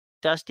liked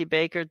Dusty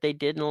Baker. They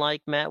didn't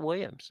like Matt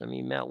Williams. I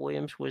mean, Matt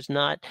Williams was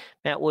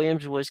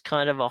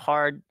kind of a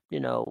hard,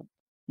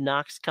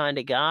 knocks kind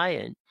of guy,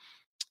 and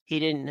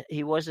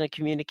he wasn't a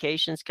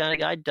communications kind of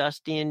guy.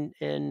 Dusty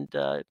and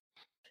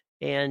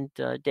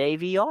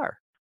Davey are.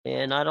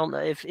 And I don't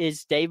know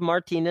is Dave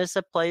Martinez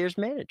a player's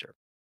manager?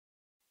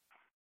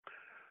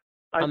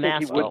 I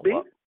think he would be.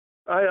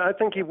 I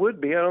think he would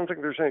be. I don't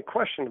think there's any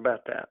question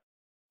about that.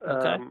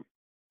 Okay.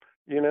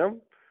 He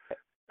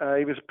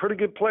was a pretty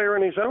good player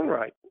in his own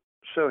right.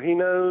 So he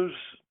knows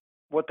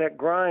what that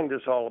grind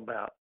is all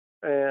about.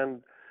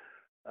 And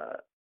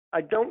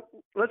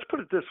let's put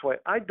it this way.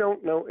 I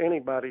don't know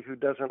anybody who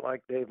doesn't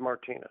like Dave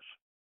Martinez.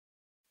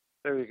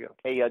 There you go.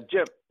 Hey,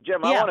 Jim, yeah.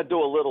 I want to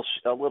do a little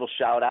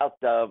shout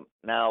out.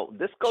 Now,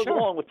 this goes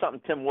along with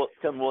something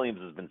Tim Williams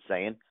has been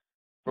saying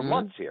for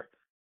months here.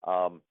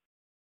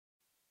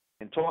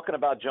 In talking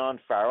about John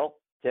Farrell,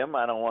 Tim,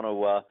 I don't want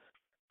to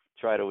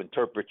try to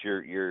interpret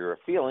your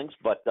feelings,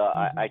 but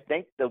I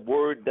think the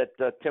word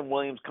that Tim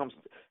Williams comes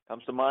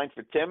to mind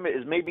for Tim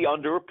is maybe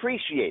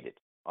underappreciated.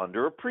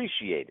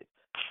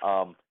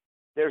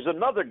 There's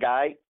another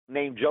guy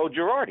named Joe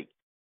Girardi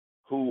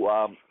who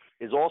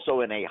is also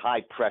in a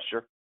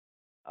high-pressure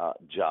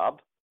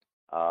job,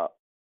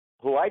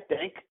 who I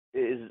think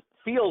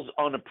feels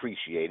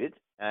unappreciated,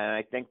 and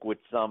I think with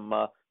some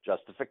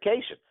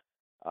justification.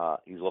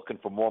 He's looking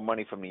for more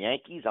money from the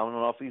Yankees. I don't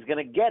know if he's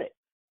going to get it.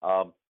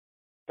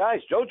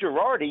 Guys, Joe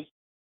Girardi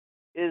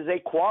is a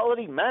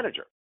quality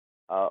manager.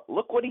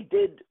 Look what he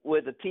did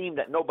with a team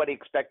that nobody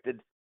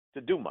expected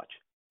to do much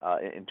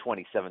in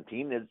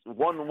 2017. It's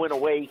one win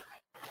away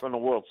from the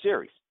World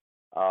Series.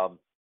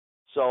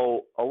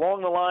 So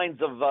along the lines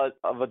of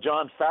a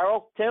John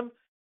Farrell, Tim,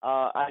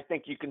 I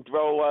think you can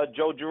throw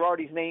Joe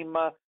Girardi's name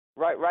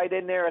right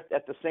in there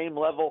at the same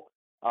level.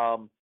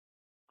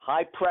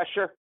 High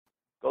pressure,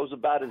 goes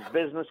about his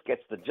business,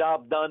 gets the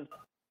job done,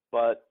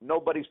 but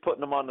nobody's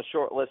putting him on the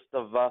short list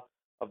of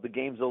the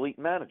game's elite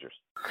managers.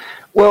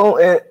 Well,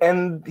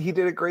 and he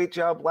did a great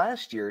job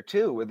last year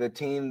too, with a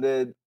team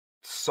that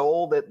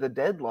sold at the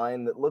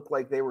deadline that looked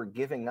like they were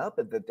giving up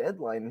at the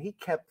deadline. He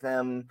kept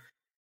them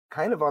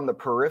kind of on the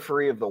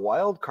periphery of the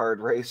wild card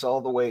race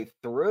all the way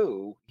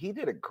through. He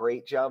did a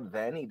great job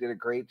then. He did a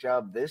great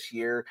job this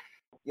year.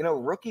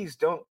 Rookies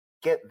don't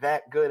get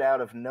that good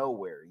out of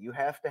nowhere. You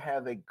have to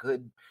have a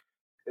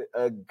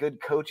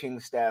good coaching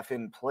staff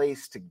in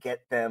place to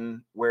get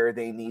them where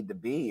they need to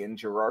be. And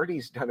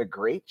Girardi's done a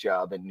great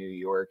job in New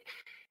York.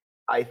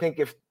 I think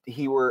if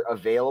he were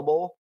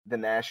available, the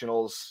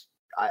Nationals,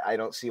 I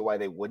don't see why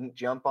they wouldn't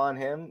jump on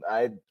him.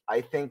 I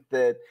think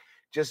that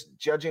just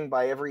judging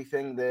by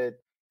everything that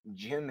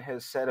Jim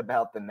has said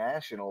about the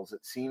Nationals,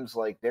 it seems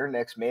like their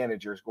next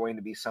manager is going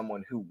to be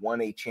someone who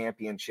won a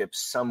championship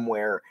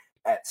somewhere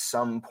at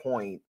some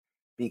point,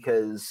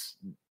 because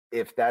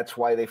if that's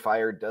why they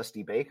fired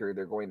Dusty Baker,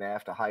 they're going to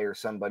have to hire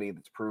somebody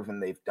that's proven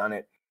they've done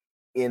it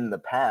in the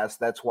past.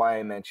 That's why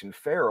I mentioned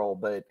Farrell,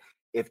 but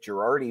if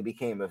Girardi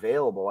became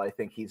available, I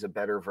think he's a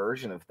better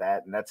version of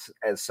that. And that's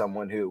as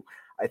someone who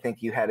I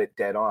think you had it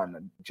dead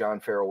on. John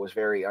Farrell was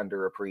very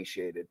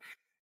underappreciated.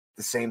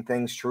 The same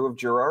thing's true of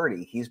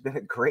Girardi. He's been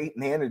a great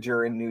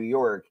manager in New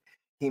York.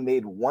 He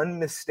made one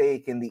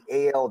mistake in the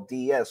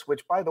ALDS,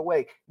 which, by the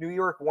way, New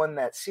York won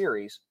that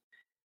series,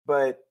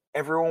 but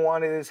everyone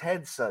wanted his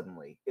head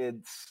suddenly.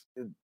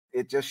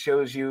 It just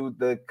shows you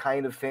the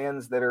kind of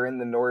fans that are in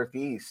the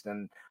Northeast.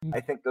 And I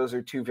think those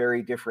are two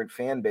very different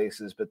fan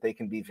bases, but they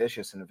can be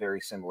vicious in a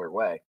very similar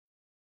way.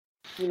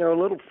 A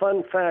little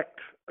fun fact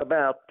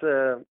about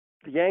the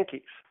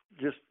Yankees,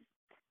 just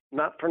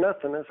not for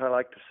nothing, as I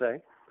like to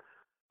say.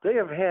 They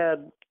have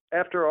had,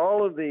 after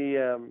all of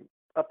the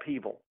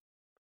upheaval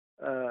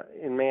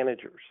in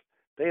managers,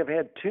 they have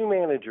had two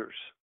managers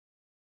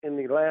in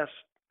the last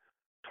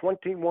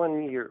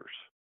 21 years.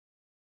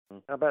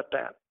 How about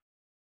that?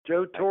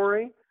 Joe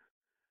Torre,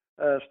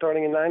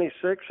 starting in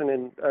 96, and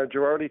then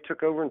Girardi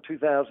took over in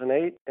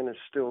 2008 and is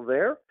still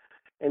there.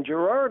 And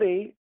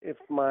Girardi, if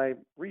my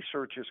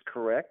research is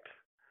correct,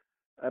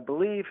 I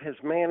believe has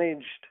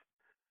managed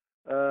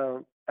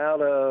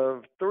out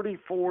of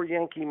 34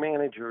 Yankee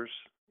managers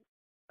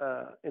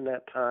in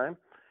that time,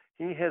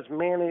 he has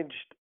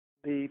managed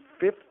the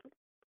fifth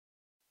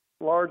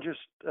largest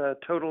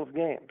total of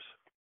games.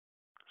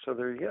 So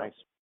there you go. Nice.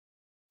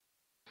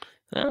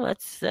 Well,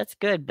 that's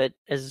good. But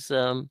as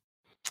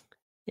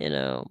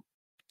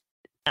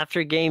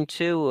after Game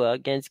 2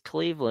 against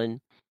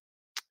Cleveland,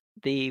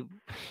 the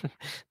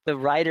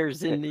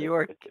writers in New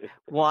York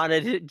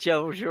wanted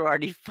Joe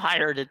Girardi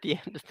fired at the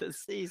end of the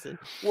season.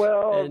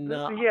 Well, and,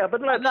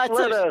 but let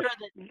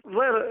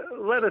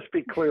us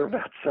be clear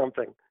about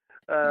something.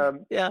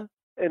 Yeah.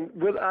 And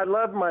I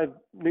love my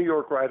New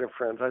York writer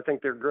friends. I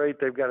think they're great.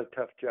 They've got a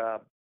tough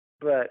job.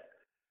 But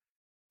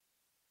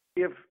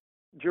if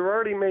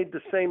Girardi made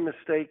the same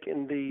mistake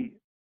in the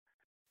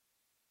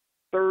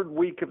third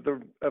week of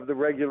the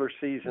regular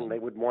season, they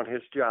would want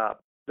his job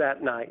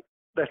that night.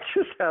 That's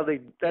just how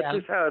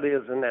just how it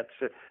is, and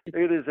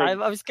it is. I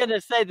was going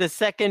to say the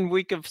second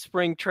week of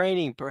spring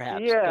training,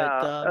 perhaps. Yeah,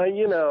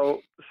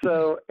 but,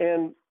 So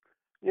and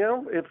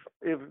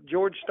if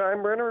George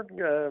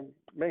Steinbrenner,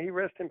 may he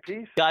rest in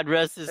peace. God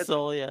rest his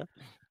soul. Yeah.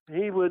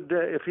 He would,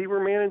 if he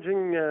were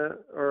managing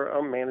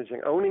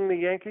owning the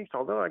Yankees.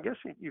 Although I guess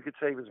you could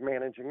say he was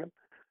managing them.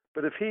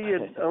 But if he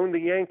had owned the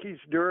Yankees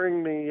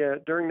during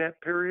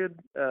that period,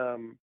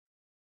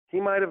 he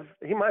might have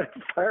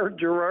fired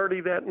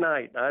Girardi that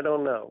night. I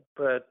don't know,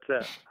 but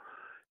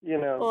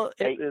Well,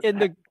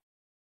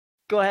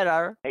 go ahead,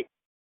 Ira. Hey,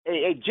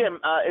 Jim,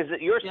 is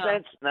it your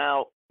sense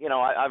now?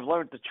 I've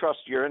learned to trust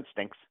your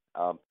instincts.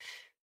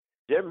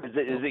 Jim,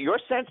 is it your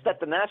sense that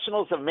the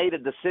Nationals have made a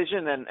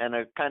decision and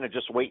are kind of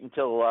just waiting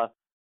until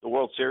the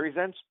World Series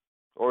ends,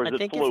 or is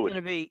it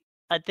fluid?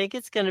 I think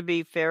it's going to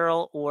be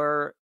Farrell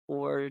or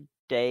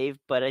Dave,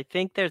 but I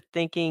think they're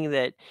thinking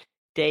that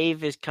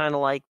Dave is kind of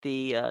like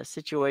the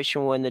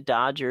situation when the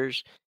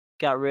Dodgers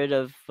got rid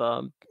of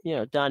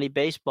Donnie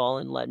Baseball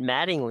and let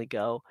Mattingly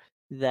go.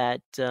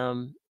 That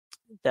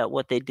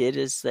what they did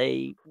is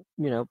they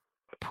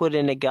put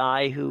in a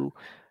guy who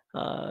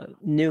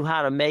knew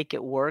how to make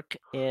it work,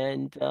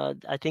 and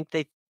I think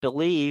they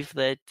believe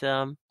that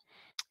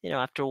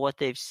after what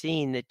they've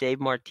seen, that Dave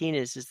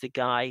Martinez is the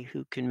guy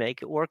who can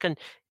make it work. And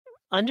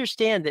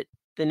understand that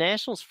the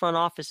Nationals front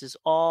office is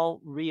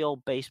all real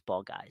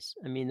baseball guys.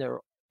 I mean,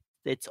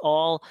 it's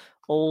all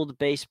old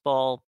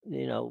baseball,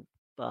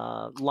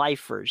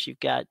 lifers. You've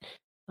got,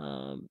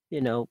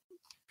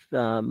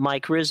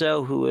 Mike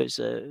Rizzo,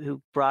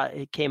 who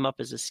came up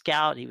as a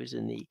scout. He was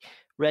in the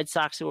Red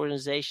Sox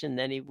organization.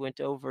 Then he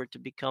went over to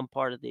become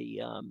part of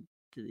the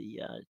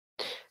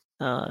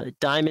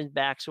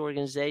Diamondbacks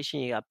organization.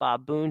 You got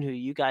Bob Boone, who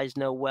you guys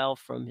know well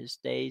from his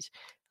days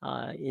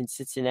in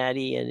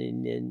Cincinnati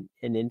and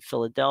in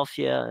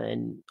Philadelphia,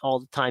 and all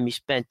the time he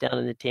spent down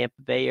in the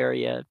Tampa Bay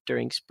area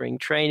during spring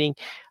training.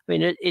 I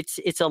mean,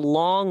 it's a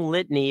long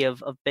litany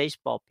of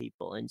baseball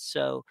people, and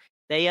so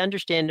they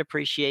understand and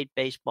appreciate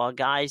baseball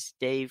guys.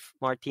 Dave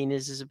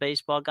Martinez is a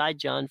baseball guy.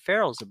 John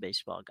Farrell's a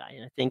baseball guy,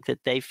 and I think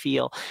that they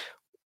feel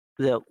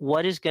that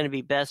what is going to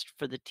be best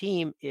for the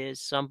team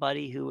is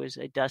somebody who is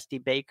a Dusty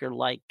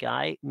Baker-like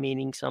guy,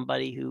 meaning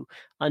somebody who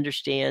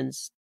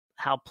understands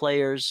how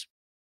players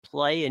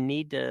play and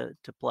need to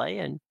play,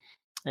 and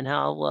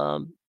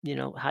how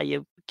how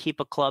you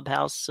keep a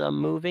clubhouse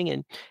moving,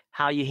 and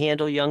how you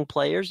handle young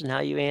players, and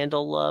how you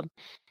handle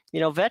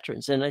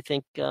veterans. And I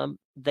think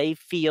they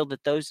feel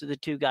that those are the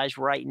two guys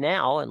right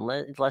now,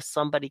 unless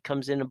somebody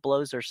comes in and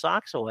blows their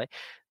socks away,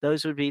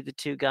 those would be the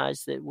two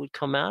guys that would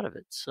come out of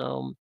it.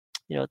 So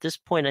at this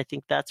point, I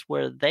think that's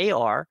where they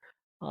are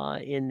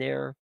in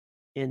their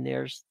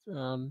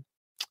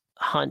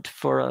hunt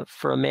for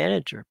a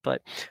manager.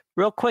 But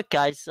real quick,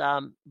 guys,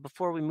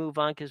 before we move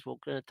on, because we're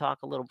going to talk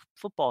a little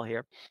football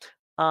here.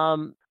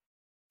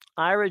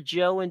 Ira,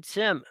 Joe, and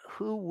Tim,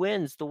 who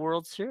wins the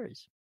World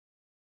Series?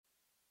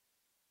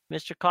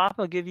 Mr.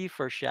 Kaufman, I'll give you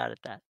first shot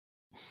at that.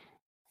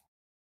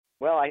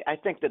 Well, I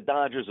think the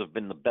Dodgers have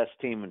been the best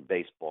team in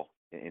baseball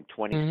in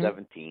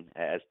 2017.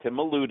 Mm-hmm. As Tim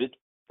alluded,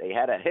 they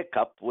had a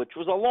hiccup, which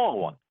was a long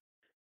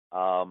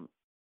one.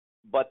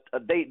 But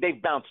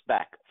they've bounced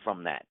back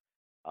from that.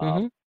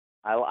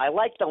 I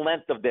like the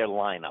length of their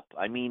lineup.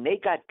 I mean, they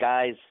got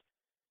guys,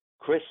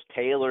 Chris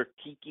Taylor,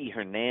 Kiki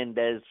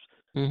Hernandez,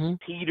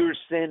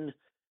 Peterson.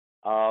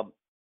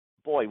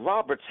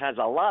 Roberts has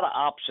a lot of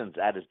options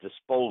at his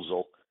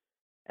disposal.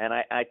 And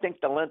I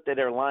think the length of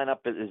their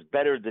lineup is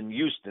better than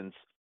Houston's.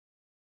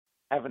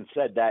 Having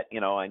said that,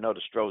 I know the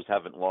Astros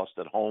haven't lost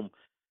at home.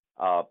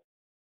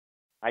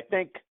 I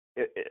think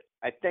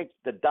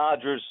the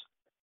Dodgers,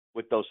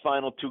 with those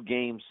final two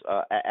games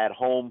at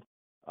home,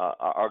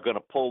 are going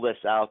to pull this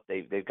out.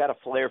 They've got a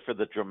flair for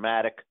the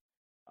dramatic.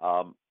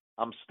 I'm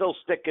still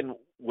sticking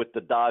with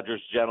the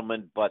Dodgers,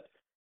 gentlemen, but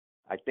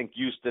I think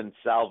Houston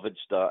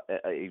salvaged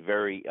a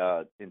very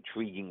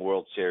intriguing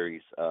World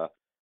Series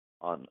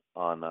on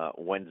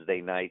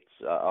Wednesday nights.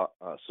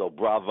 So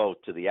bravo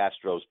to the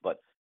Astros,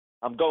 but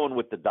I'm going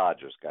with the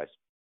Dodgers, guys.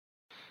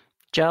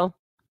 Joe?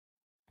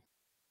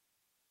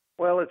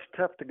 Well, it's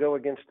tough to go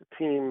against a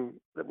team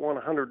that won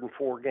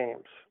 104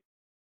 games,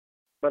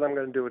 but I'm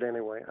going to do it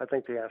anyway. I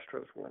think the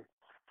Astros win.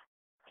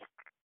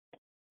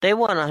 They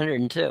won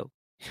 102.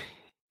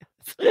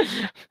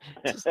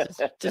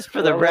 just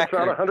for the record.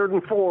 That's not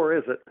 104,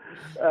 is it?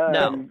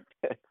 No.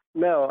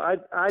 No,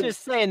 I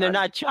just saying they're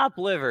not chopped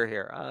liver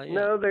here.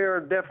 No, they are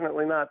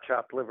definitely not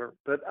chopped liver.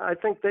 But I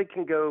think they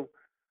can go.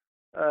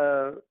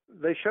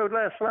 They showed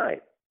last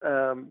night.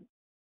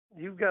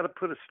 You've got to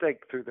put a stake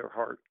through their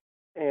heart,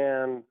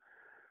 and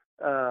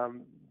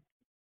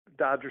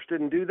Dodgers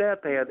didn't do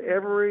that. They had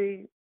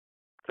everything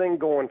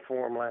going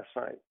for them last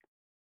night,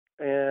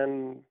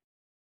 and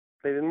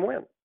they didn't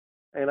win.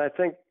 And I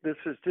think this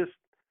is just.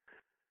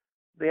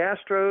 The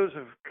Astros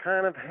have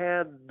kind of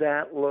had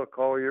that look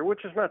all year,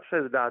 which is not to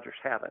say the Dodgers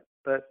haven't,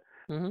 but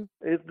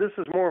this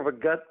is more of a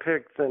gut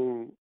pick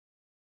than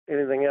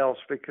anything else,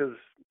 because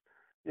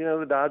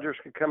the Dodgers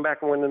could come back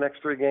and win the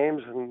next 3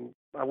 games, and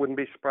I wouldn't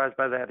be surprised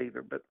by that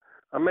either. But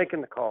I'm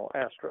making the call,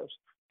 Astros.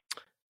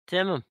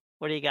 Tim,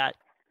 what do you got?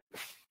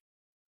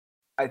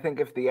 I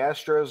think if the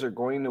Astros are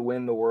going to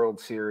win the World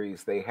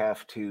Series, they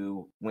have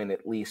to win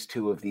at least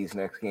 2 of these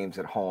next games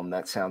at home.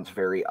 That sounds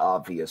very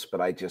obvious,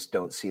 but I just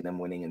don't see them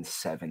winning in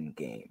 7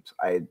 games.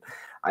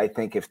 I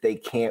think if they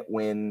can't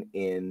win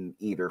in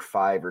either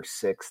 5 or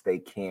 6, they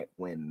can't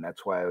win.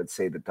 That's why I would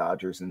say the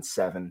Dodgers in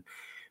 7,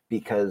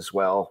 because,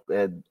 well,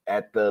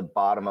 at the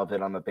bottom of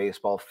it, I'm a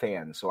baseball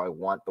fan, so I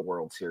want the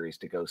World Series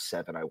to go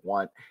 7. I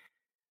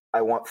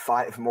want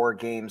 5 more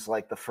games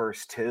like the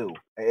first 2.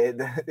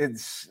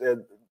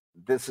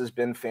 This has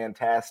been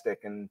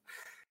fantastic, and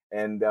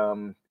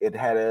it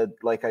had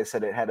like I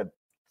said, it had a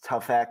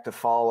tough act to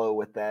follow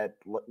with that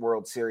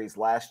World Series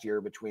last year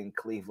between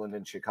Cleveland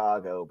and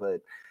Chicago, but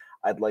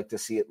I'd like to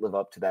see it live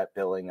up to that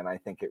billing, and I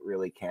think it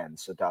really can.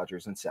 So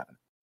Dodgers in 7.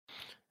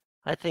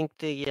 I think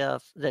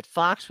that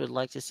Fox would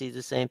like to see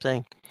the same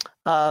thing.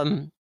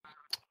 All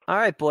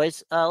right,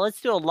 boys, let's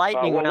do a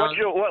lightning round.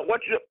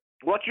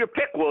 What's your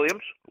pick,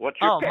 Williams? What's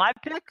your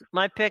pick?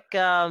 My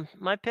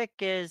pick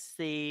is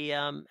the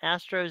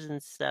Astros in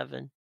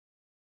 7.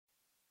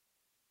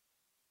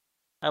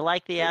 I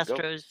like the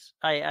Astros.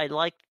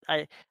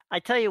 I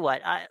tell you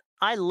what,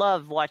 I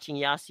love watching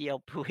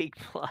Yasiel Puig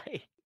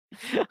play.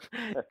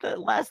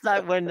 Last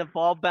night when the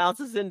ball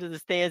bounces into the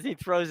stands, he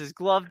throws his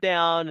glove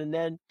down, and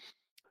then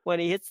when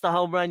he hits the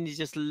home run, he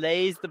just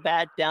lays the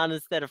bat down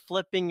instead of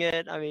flipping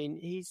it. I mean,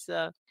 he's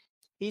a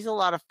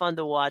lot of fun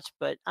to watch,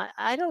 but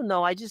I don't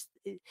know.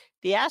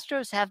 The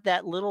Astros have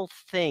that little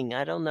thing.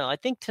 I don't know. I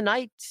think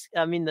tonight,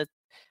 I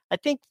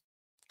think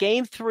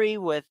Game 3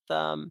 with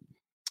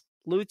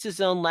Lutz's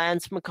own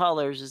Lance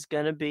McCullers is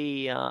going to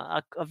be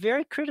a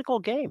very critical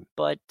game.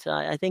 But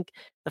I think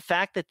the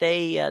fact that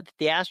the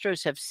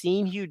Astros have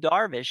seen Hugh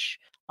Darvish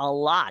a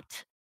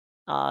lot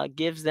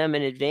gives them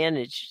an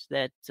advantage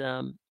that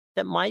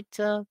might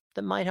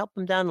help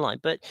them down the line.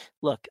 But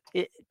look,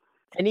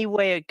 any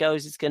way it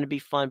goes, it's going to be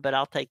fun, but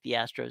I'll take the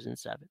Astros in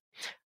 7.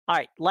 All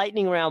right,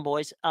 lightning round,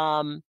 boys.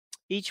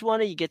 Each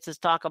one of you gets to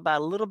talk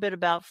about a little bit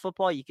about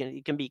football.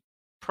 It can be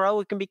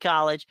pro, it can be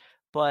college,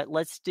 but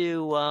let's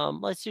do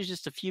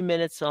just a few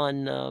minutes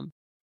on the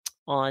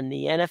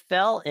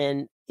NFL.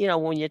 And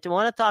when you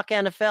want to talk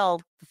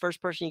NFL, the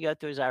first person you go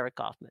to is Ira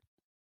Kaufman.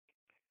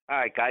 All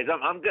right, guys,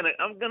 I'm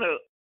gonna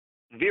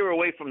veer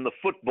away from the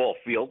football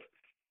field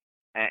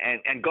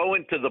and go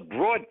into the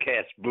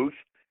broadcast booth,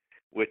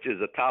 which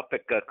is a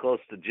topic close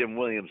to Jim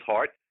Williams'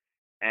 heart.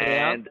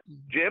 And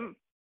Jim?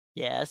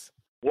 Yes.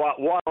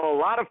 While a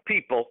lot of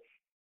people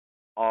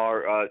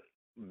are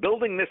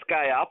building this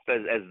guy up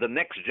as the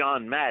next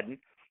John Madden,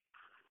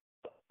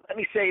 let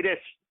me say this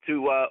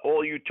to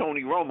all you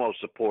Tony Romo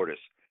supporters.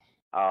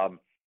 Tell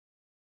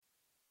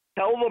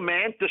the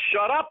man to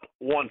shut up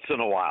once in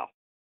a while.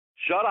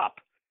 Shut up.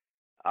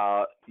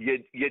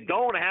 You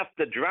don't have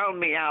to drown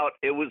me out.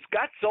 It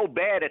got so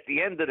bad at the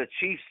end of the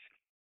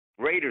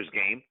Chiefs-Raiders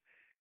game,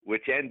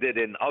 which ended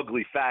in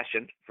ugly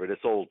fashion for this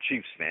old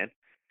Chiefs fan.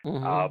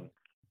 Mm-hmm.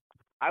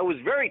 I was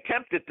very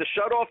tempted to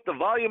shut off the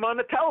volume on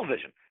the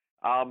television.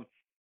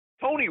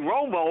 Tony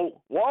Romo,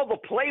 while the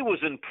play was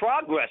in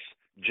progress,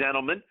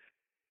 gentlemen,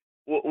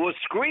 was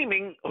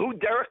screaming who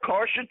Derek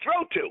Carr should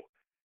throw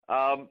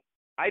to.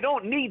 I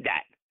don't need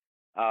that.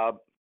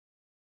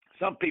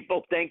 Some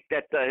people think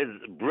that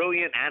his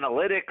brilliant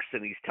analytics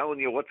and he's telling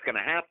you what's going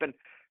to happen.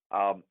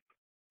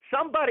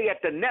 Somebody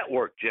at the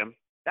network, Jim,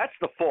 that's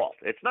the fault.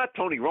 It's not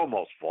Tony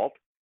Romo's fault.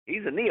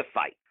 He's a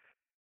neophyte.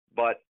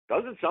 But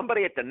doesn't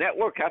somebody at the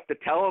network have to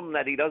tell him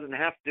that he doesn't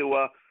have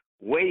to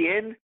weigh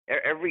in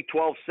every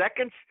 12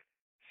 seconds?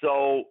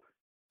 So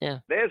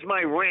There's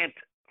my rant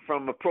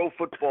from a pro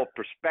football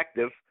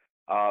perspective.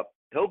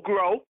 He'll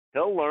grow.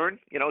 He'll learn.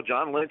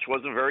 John Lynch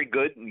wasn't very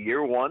good in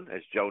year 1,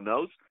 as Joe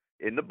knows,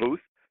 in the booth.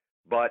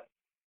 But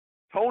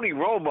Tony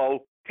Romo,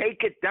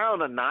 take it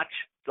down a notch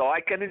so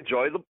I can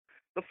enjoy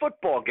the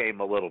football game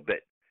a little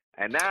bit.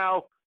 And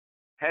now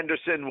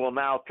Henderson will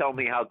now tell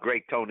me how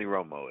great Tony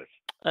Romo is.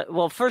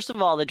 Well, first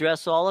of all,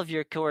 address all of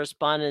your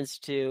correspondence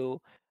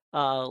to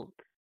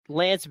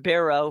Lance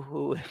Barrow,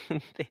 who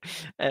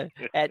at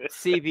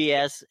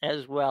CBS,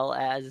 as well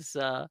as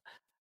the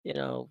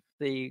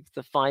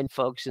fine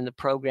folks in the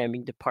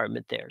programming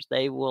department there.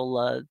 They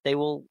will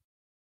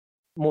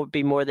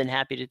be more than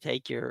happy to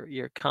take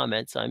your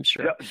comments, I'm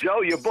sure.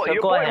 Joe, your boy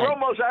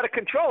Romo's out of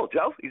control,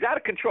 Joe. He's out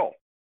of control.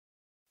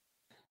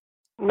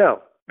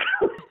 No.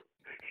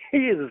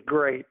 He is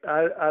great.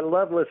 I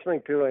love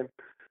listening to him.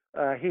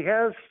 He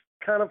has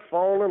kind of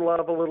fallen in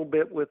love a little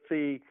bit with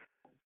the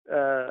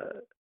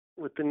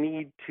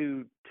need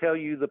to tell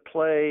you the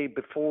play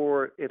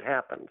before it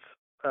happens.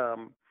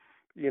 And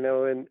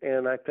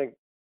I think,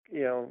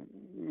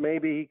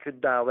 maybe he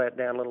could dial that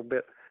down a little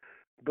bit.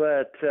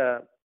 But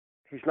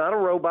he's not a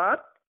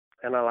robot,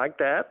 and I like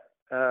that.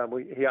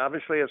 He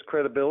obviously has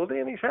credibility,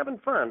 and he's having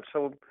fun.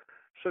 So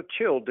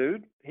chill,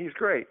 dude. He's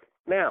great.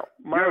 Now,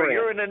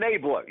 you're an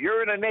enabler.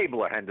 You're an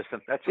enabler,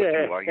 Henderson. That's what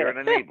you are. You're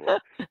an enabler.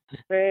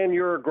 And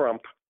you're a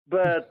grump.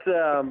 But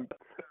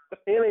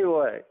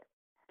anyway,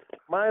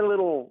 my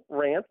little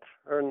rant,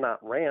 or not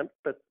rant,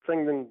 but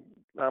thing that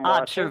I'm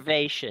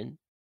Observation.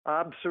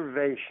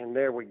 Observation.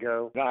 There we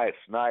go. Nice.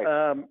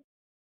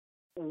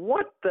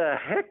 What the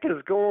heck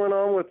is going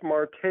on with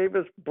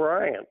Martavis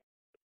Bryant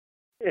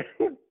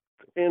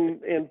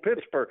in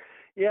Pittsburgh?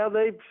 Yeah,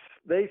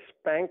 they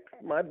spanked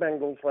my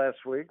Bengals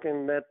last week,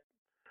 and that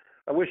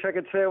I wish I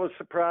could say I was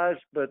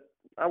surprised, but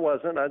I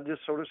wasn't. I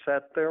just sort of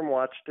sat there and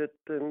watched it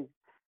and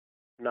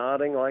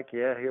nodding like,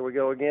 yeah, here we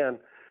go again.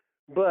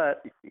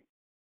 But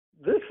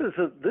this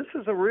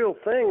is a real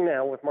thing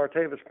now with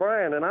Martavis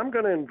Bryant, and I'm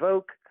going to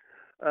invoke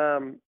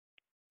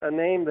a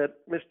name that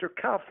Mr.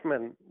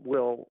 Kaufman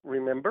will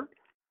remember.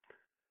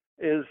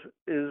 Is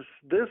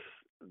this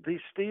the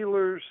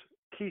Steelers'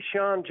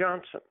 Keyshawn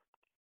Johnson?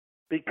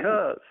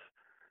 Because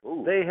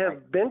they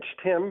have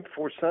benched him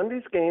for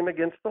Sunday's game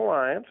against the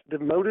Lions,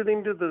 demoted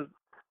him to the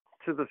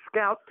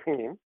scout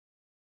team.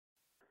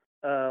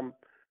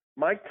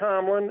 Mike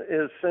Tomlin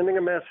is sending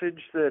a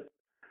message that,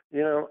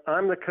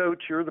 I'm the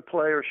coach, you're the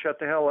player, shut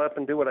the hell up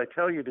and do what I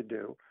tell you to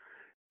do.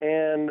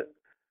 And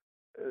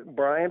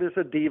Bryant is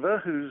a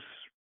diva who's,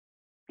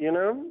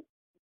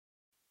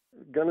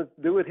 going to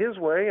do it his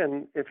way.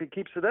 And if he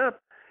keeps it up,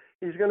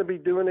 he's going to be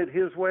doing it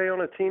his way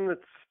on a team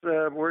that's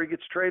where he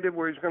gets traded,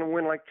 where he's going to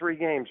win like 3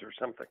 games or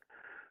something.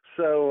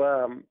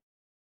 So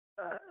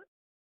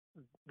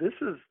this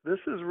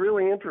is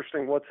really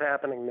interesting what's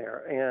happening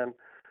there, and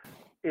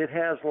it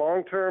has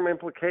long-term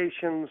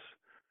implications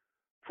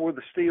for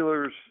the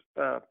Steelers'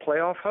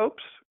 playoff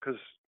hopes, because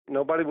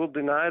nobody will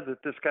deny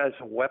that this guy's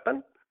a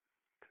weapon.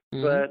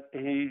 Mm-hmm. But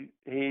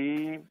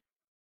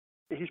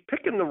he's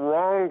picking the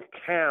wrong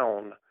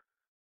town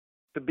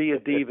to be a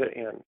diva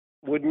in.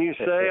 Wouldn't you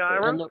say,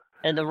 Ira?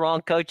 And the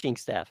wrong coaching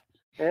staff.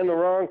 And the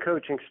wrong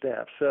coaching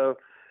staff. So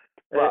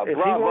if he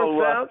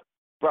wants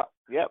out...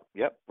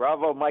 Yep.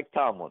 Bravo, Mike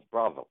Tomlin.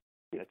 Bravo.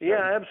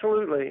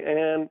 Absolutely.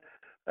 And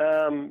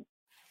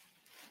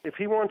if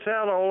he wants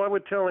out, all I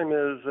would tell him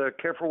is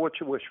careful what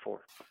you wish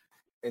for.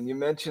 And you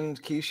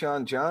mentioned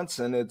Keyshawn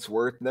Johnson. It's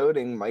worth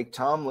noting Mike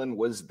Tomlin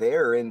was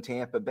there in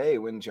Tampa Bay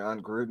when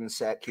John Gruden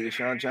sat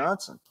Keyshawn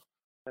Johnson.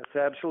 That's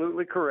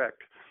absolutely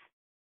correct.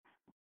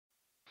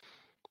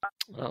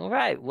 All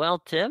right. Well,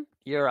 Tim,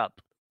 you're up.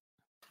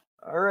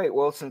 All right.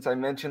 Well, since I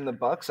mentioned the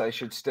Bucs, I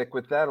should stick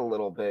with that a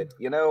little bit.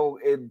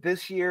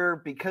 This year,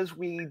 because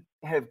we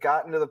have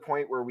gotten to the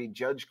point where we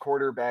judge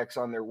quarterbacks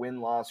on their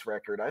win-loss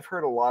record, I've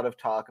heard a lot of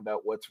talk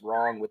about what's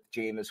wrong with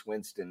Jameis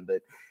Winston.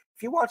 But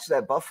if you watch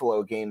that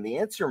Buffalo game, the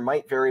answer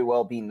might very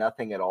well be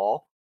nothing at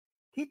all.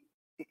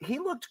 He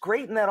looked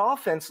great, and that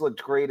offense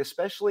looked great,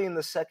 especially in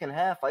the second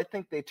half. I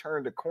think they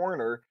turned a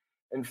corner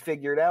and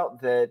figured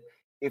out that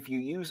if you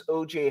use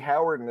O.J.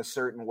 Howard in a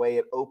certain way,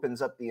 it opens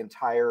up the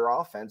entire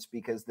offense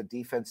because the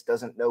defense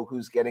doesn't know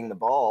who's getting the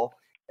ball,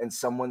 and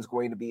someone's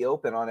going to be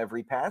open on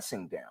every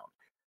passing down.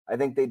 I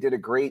think they did a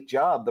great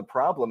job. The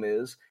problem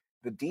is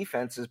the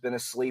defense has been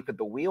asleep at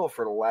the wheel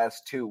for the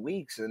last 2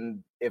 weeks,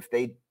 and if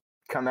they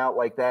come out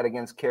like that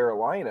against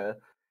Carolina,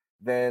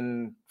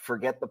 then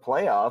forget the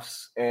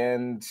playoffs,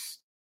 and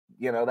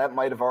that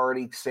might have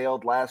already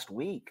sailed last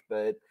week.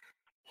 But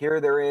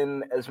here they're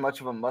in as much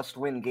of a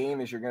must-win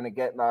game as you're going to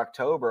get in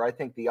October. I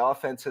think the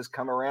offense has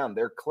come around.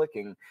 They're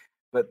clicking,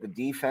 but the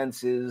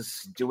defense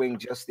is doing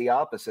just the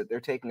opposite. They're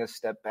taking a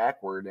step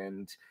backward,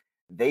 and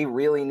they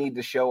really need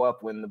to show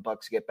up when the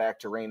Bucs get back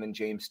to Raymond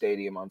James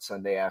Stadium on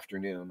Sunday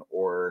afternoon,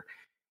 or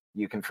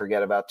you can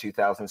forget about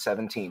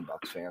 2017,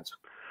 Bucs fans.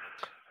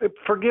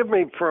 Forgive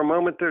me for a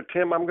moment there,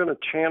 Tim. I'm going to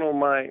channel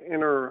my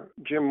inner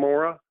Jim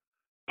Mora.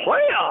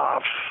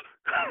 Playoffs!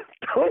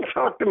 Don't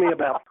talk to me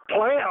about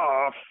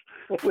playoffs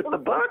with the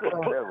Bucs.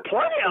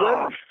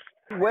 Playoffs!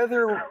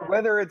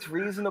 Whether it's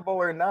reasonable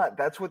or not,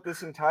 that's what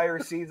this entire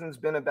season's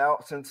been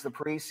about since the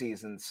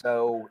preseason.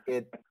 So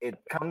it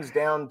comes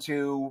down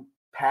to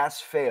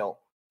pass-fail,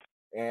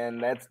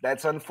 and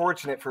that's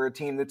unfortunate for a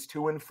team that's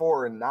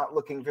 2-4 and not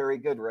looking very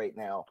good right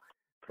now.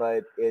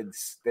 But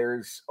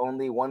there's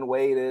only one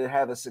way to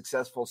have a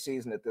successful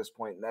season at this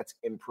point, and that's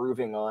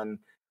improving on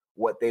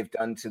what they've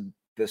done to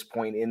this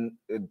point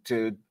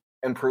to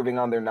improving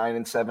on their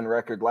 9-7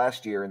 record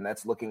last year, and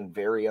that's looking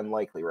very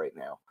unlikely right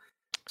now.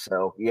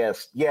 So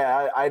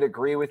I'd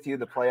agree with you.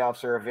 The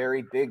playoffs are a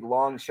very big,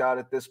 long shot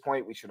at this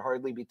point. We should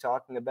hardly be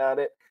talking about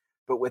it.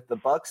 But with the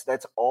Bucs,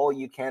 that's all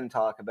you can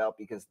talk about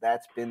because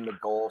that's been the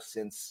goal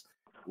since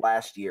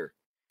last year.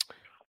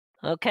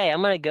 Okay,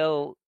 I'm going to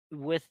go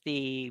with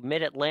the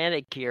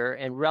Mid-Atlantic here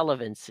and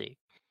relevancy.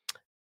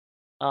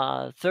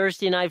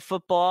 Thursday night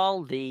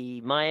football,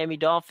 the Miami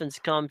Dolphins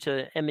come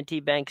to M&T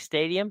Bank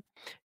Stadium,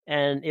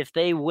 and if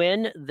they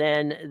win,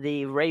 then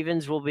the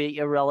Ravens will be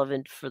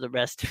irrelevant for the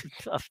rest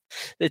of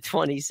the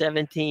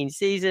 2017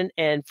 season.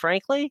 And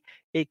frankly,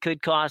 it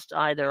could cost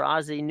either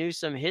Ozzie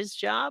Newsome his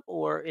job,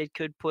 or it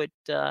could put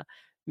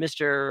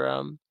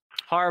Mr.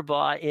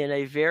 Harbaugh in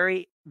a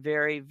very,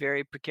 very,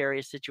 very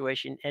precarious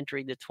situation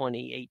entering the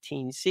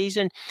 2018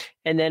 season.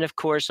 And then, of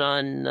course,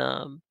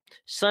 on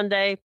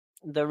Sunday,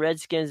 the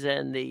Redskins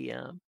and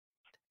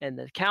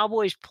the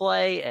Cowboys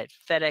play at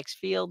FedEx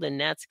Field, and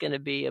that's going to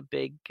be a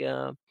big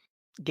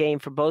game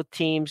for both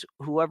teams.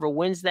 Whoever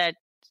wins that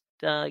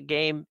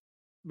game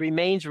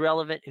remains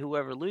relevant.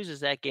 Whoever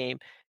loses that game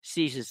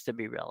ceases to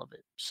be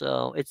relevant.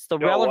 So it's the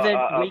relevant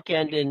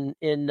weekend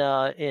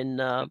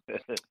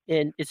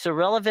it's a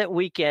relevant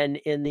weekend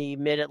in the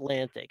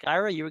Mid-Atlantic.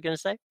 Ira, you were going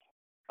to say?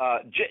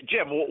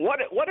 Jim,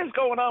 what is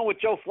going on with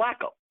Joe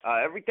Flacco?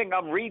 Everything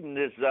I'm reading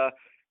is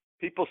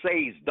people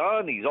say he's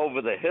done. He's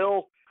over the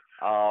hill.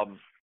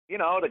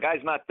 The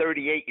guy's not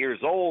 38 years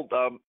old.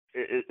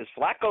 Is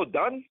Flacco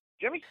done,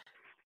 Jimmy?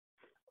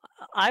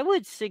 I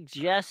would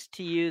suggest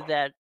to you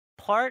that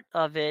part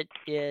of it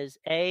is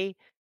an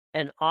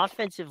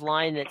offensive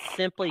line that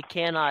simply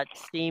cannot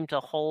seem to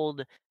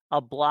hold a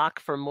block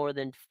for more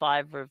than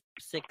 5 or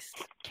 6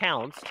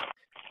 counts.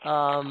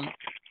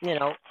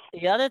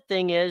 The other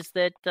thing is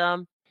that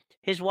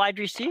his wide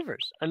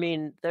receivers. I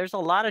mean, there's a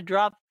lot of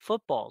drop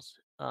footballs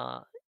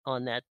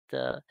on that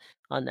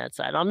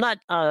side. I'm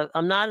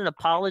not an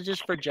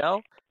apologist for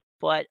Joe,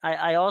 but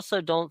I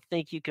also don't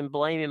think you can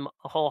blame him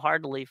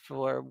wholeheartedly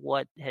for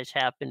what has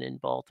happened in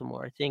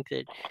Baltimore. I think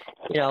that,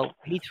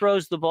 he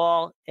throws the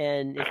ball,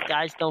 and if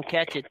guys don't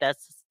catch it,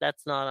 that's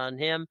not on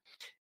him.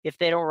 If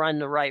they don't run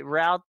the right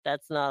route,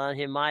 that's not on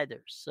him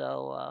either.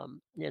 So, I'm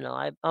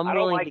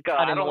willing to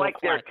cut him. I don't like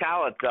their slack.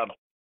 talent,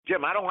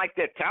 Jim. I don't like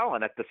their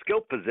talent at the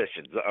skill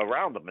positions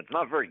around them. It's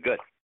not very good.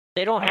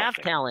 They don't have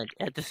talent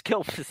at the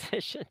skill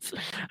positions.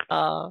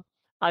 I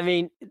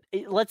mean,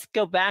 let's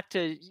go back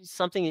to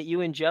something that you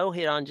and Joe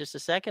hit on just a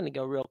second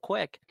ago real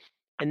quick,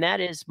 and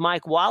that is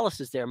Mike Wallace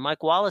is there.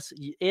 Mike Wallace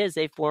is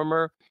a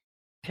former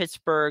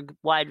Pittsburgh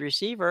wide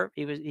receiver.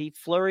 He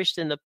flourished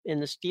in the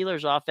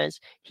Steelers offense.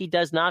 He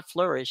does not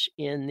flourish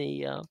in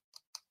the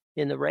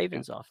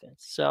Ravens offense.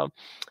 So,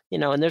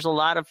 and there's a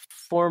lot of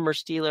former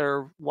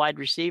Steeler wide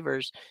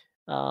receivers.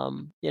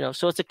 So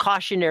it's a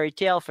cautionary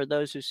tale for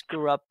those who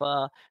screw up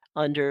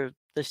under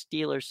the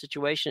Steelers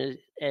situation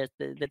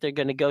that they're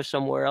going to go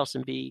somewhere else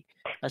and be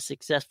a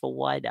successful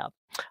wideout.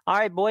 All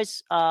right,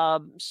 boys,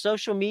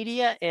 social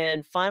media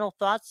and final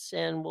thoughts,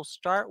 and we'll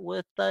start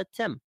with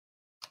Tim.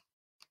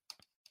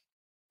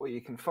 Well,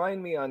 you can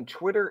find me on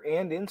Twitter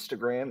and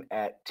Instagram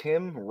at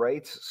Tim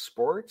Writes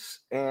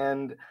Sports,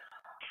 and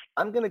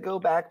I'm going to go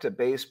back to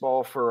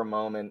baseball for a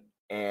moment.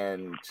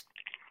 And,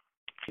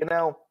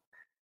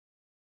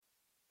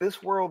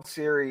 this World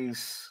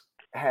Series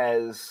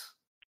has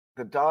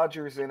the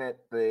Dodgers in it,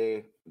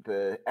 the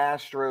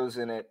Astros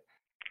in it.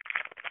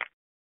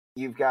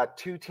 You've got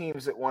two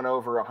teams that won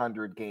over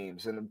 100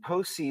 games, and the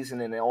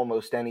postseason in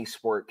almost any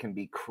sport can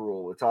be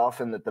cruel. It's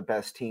often that the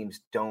best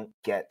teams don't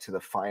get to the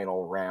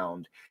final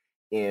round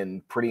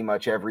in pretty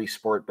much every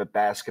sport but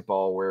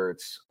basketball, where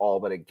it's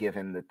all but a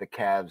given that the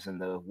Cavs and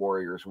the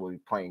Warriors will be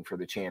playing for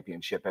the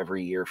championship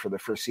every year for the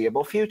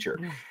foreseeable future.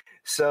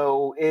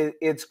 So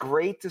it's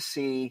great to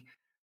see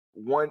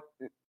one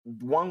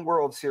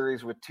World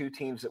Series with two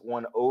teams that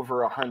won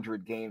over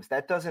 100 games.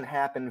 That doesn't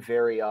happen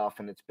very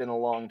often. It's been a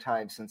long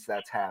time since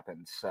that's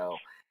happened. So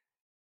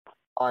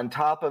on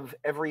top of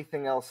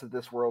everything else that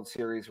this World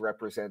Series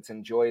represents,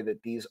 enjoy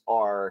that these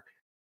are,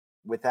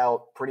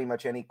 without pretty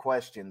much any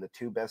question, the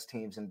two best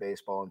teams in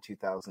baseball in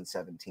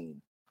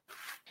 2017.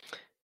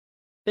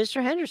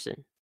 Mr.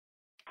 Henderson.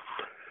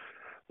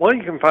 Well,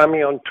 you can find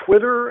me on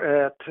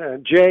Twitter at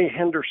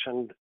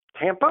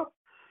jhendersontampa.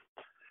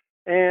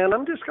 And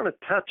I'm just going to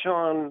touch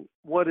on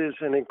what is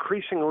an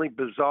increasingly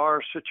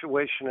bizarre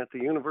situation at the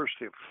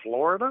University of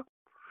Florida.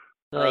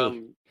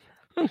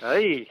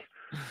 Hey,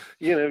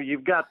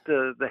 you've got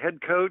the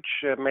head coach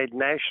made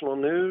national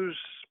news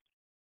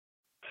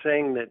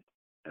saying that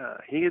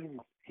he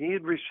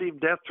had received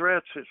death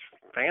threats, his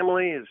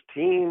family, his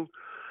team,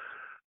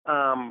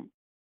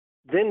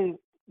 then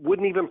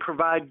wouldn't even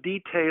provide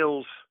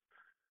details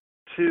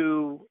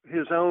to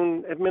his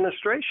own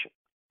administration.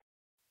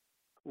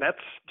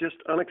 That's just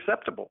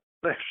unacceptable.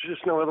 There's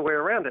just no other way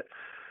around it.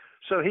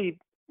 So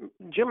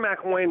Jim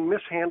McElwain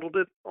mishandled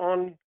it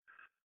on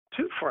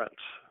two fronts.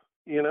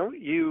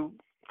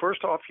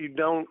 First off, you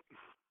don't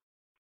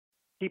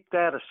keep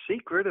that a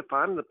secret. If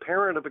I'm the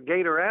parent of a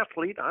Gator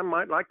athlete, I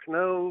might like to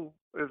know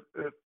if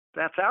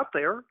that's out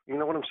there. You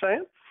know what I'm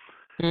saying?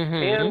 Mm-hmm.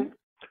 And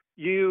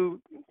you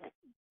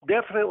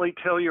definitely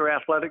tell your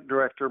athletic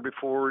director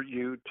before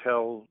you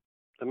tell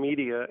the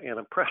media in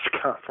a press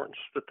conference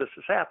that this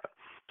has happened.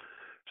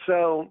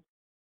 So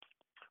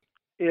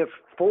if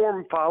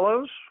form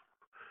follows,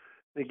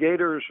 the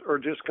Gators are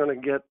just going to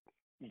get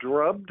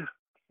drubbed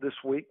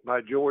this week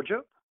by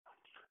Georgia.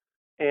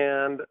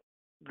 And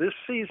this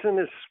season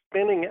is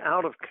spinning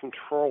out of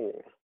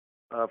control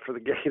for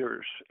the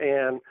Gators.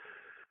 And,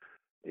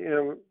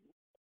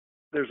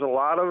 there's a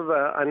lot of,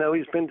 I know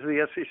he's been to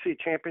the SEC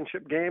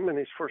championship game in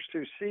his first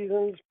two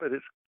seasons, but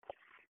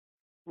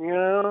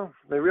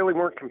they really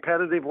weren't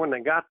competitive when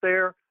they got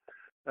there.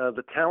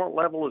 The talent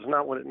level is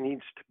not what it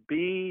needs to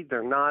be.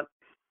 They're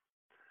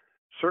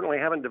certainly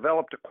haven't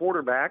developed a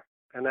quarterback,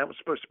 and that was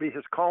supposed to be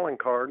his calling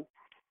card.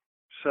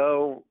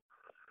 So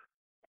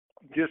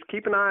just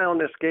keep an eye on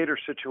this Gator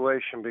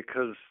situation,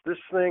 because this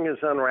thing is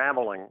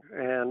unraveling,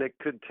 and it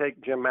could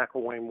take Jim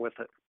McElwain with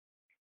it.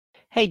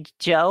 Hey,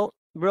 Joe,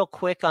 real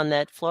quick on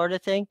that Florida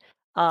thing.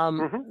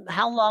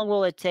 How long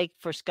will it take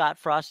for Scott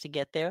Frost to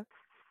get there?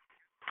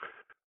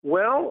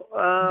 Well,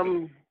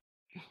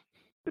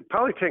 it'd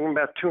probably take him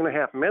about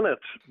 2.5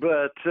 minutes,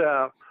 but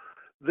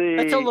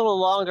that's a little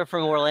longer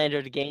from Orlando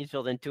to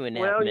Gainesville than 2.5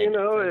 minutes. Well,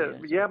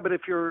 yeah, but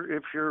if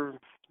you're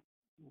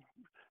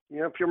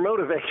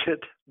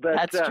motivated, but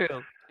that's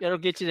true. It'll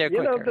get you there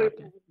quicker.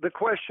 The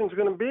question's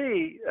going to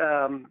be,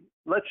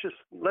 let's just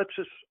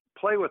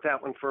play with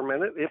that one for a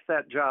minute. If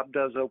that job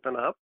does open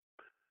up,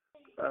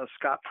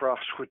 Scott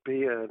Frost would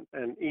be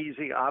an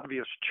easy,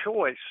 obvious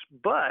choice,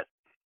 but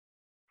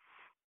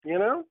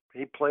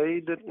he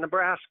played at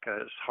Nebraska.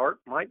 His heart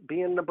might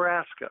be in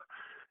Nebraska.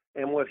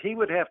 And what he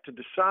would have to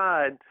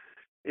decide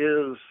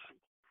is,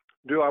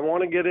 do I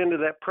want to get into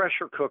that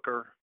pressure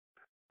cooker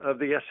of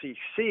the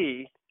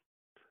SEC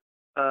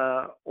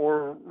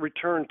or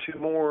return to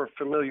more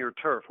familiar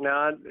turf?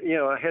 Now,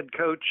 a head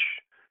coach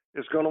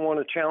is going to want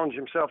to challenge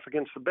himself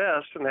against the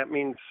best, and that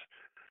means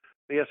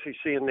the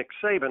SEC and Nick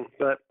Saban.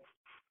 But,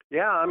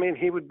 yeah, I mean,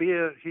 he would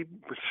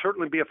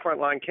certainly be a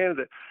frontline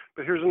candidate.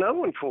 But here's another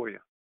one for you.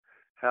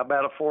 How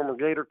about a former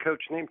Gator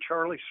coach named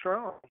Charlie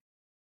Strong?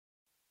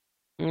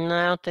 No,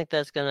 I don't think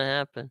that's going to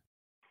happen.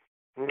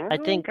 I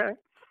think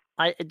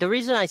the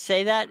reason I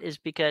say that is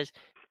because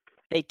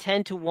they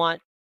tend to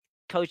want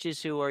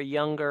coaches who are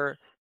younger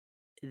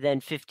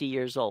than 50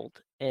 years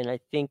old, and I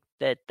think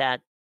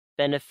that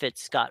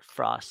benefits Scott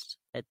Frost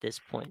at this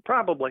point.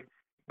 Probably,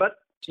 but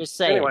just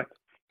saying. Anyway,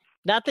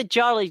 not that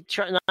Charlie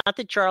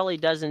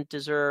doesn't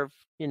deserve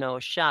a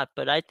shot,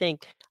 but I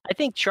think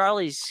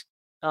Charlie's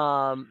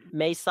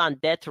maison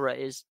d'etre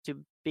is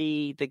to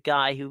be the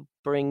guy who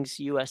brings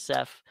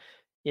USF,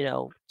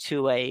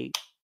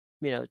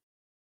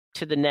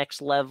 to the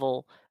next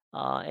level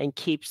and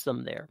keeps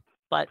them there.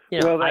 But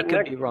I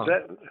could be wrong.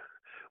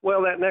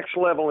 That next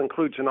level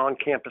includes an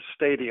on-campus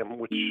stadium,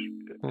 which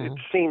it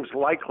seems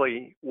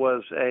likely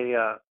was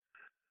a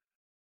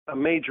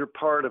major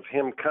part of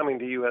him coming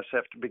to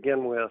USF to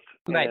begin with,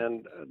 right.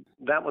 And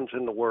that one's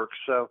in the works.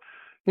 So,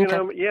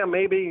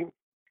 maybe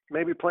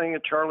playing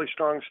at Charlie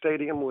Strong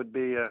Stadium would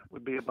be a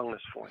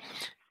bonus for him.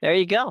 There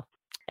you go,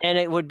 and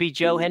it would be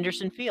Joe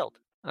Henderson Field.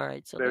 All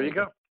right, so there you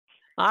go.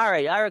 All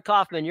right, Ira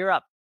Kaufman, you're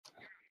up.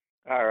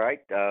 All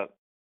right,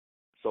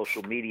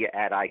 social media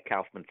at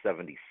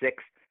iKaufman76.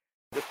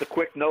 Just a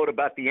quick note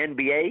about the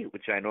NBA,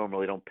 which I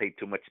normally don't pay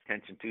too much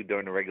attention to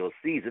during the regular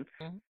season.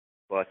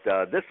 But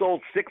this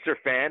old Sixer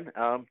fan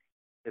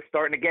is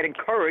starting to get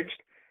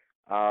encouraged.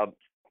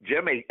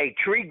 Jim, a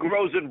tree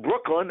grows in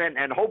Brooklyn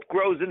and hope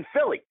grows in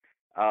Philly.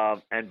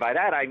 And by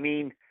that, I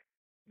mean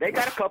they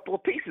got a couple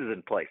of pieces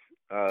in place.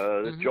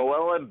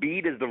 Joel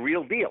Embiid is the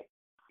real deal.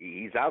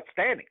 He's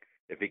outstanding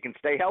if he can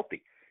stay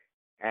healthy.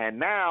 And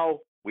now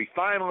we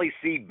finally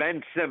see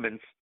Ben Simmons,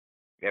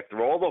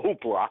 after all the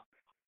hoopla,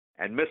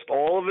 and missed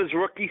all of his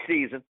rookie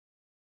season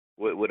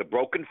with a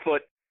broken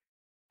foot.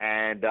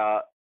 And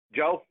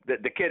Joe,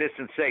 the kid is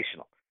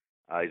sensational.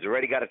 He's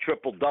already got a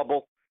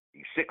triple-double.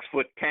 He's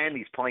 6'10".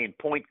 He's playing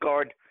point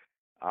guard.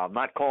 I'm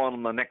not calling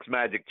him the next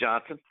Magic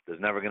Johnson.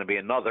 There's never going to be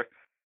another.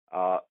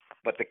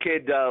 But the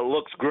kid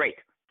looks great.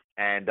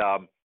 And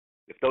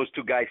if those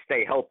two guys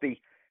stay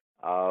healthy,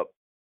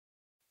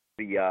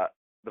 the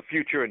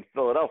future in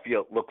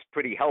Philadelphia looks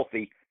pretty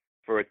healthy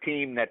for a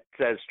team that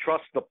says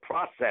trust the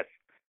process,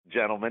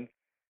 gentlemen.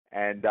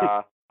 And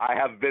I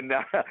haven't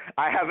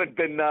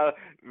been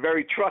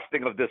very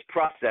trusting of this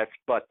process,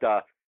 but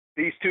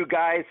these two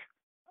guys,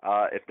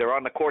 if they're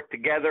on the court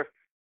together,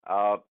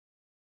 I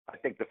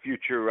think the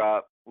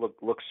future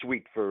looks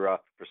sweet for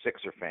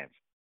Sixer fans.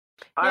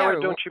 Ira,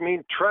 don't you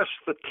mean trust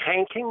the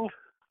tanking?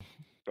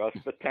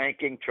 Trust the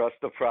tanking, trust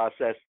the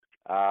process.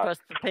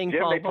 Trust the ping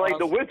Jim, pong they played balls.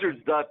 the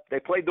Wizards. They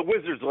played the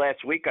Wizards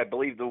last week. I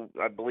believe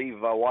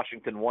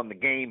Washington won the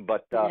game,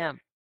 but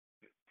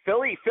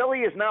Philly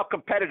is now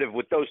competitive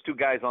with those two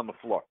guys on the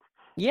floor.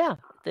 Yeah,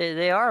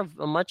 they are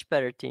a much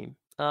better team,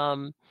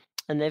 and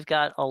they've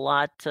got a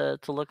lot to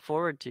look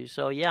forward to.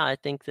 So yeah, I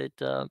think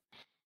that and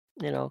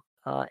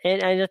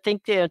I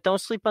think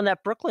don't sleep on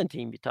that Brooklyn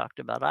team you talked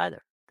about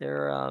either.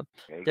 They're a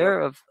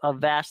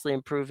vastly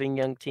improving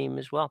young team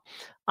as well.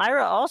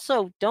 Ira,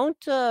 also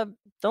don't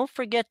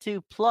forget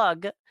to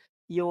plug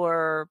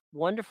your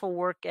wonderful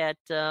work at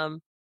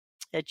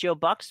Joe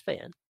Bucks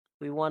Fan.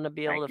 We want to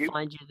be able to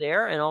find you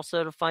there, and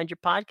also to find your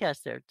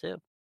podcast there too.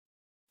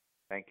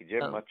 Thank you,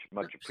 Jim. Much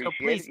appreciated. So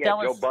please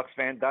tell us,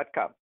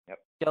 JoeBucksFan.com. Yep.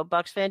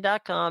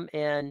 JoeBucksFan.com,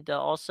 and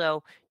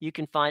also you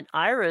can find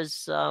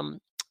Ira's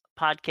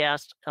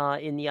podcast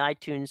in the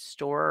iTunes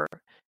store.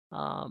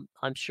 I'm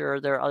sure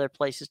there are other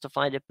places to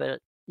find it,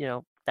 but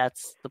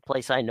that's the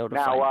place I know to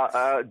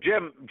find it.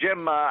 Jim,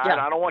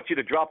 I don't want you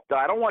to drop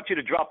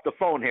the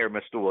phone here,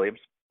 Mr. Williams.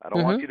 I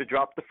don't want you to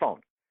drop the phone.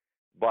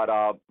 But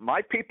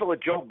my people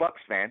at Joe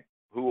Bucks fan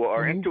who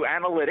are into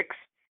analytics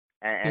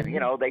and you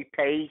know, they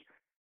pay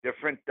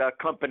different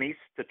companies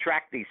to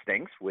track these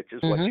things, which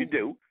is what you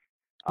do.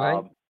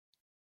 Right.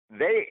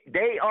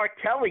 They are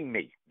telling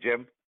me,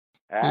 Jim,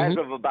 as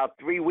of about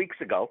 3 weeks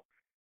ago,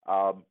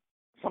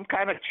 some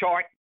kind of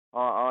chart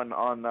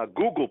on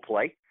Google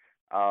Play,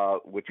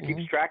 which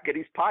keeps track of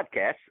these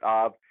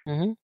podcasts.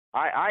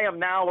 I am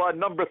now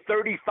number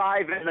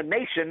 35 in the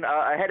nation,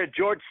 ahead of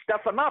George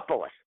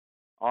Stephanopoulos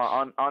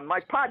on my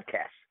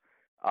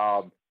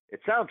podcast. It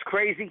sounds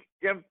crazy,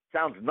 Jim.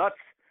 Sounds nuts.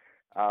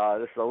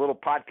 This is a little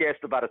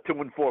podcast about a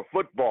 2-4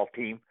 football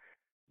team,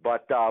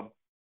 but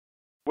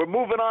we're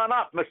moving on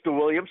up, Mr.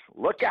 Williams.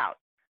 Look out.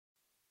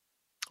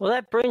 Well,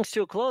 that brings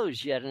to a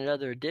close yet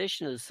another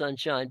edition of the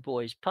Sunshine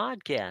Boys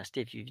podcast.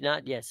 If you've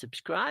not yet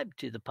subscribed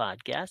to the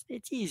podcast,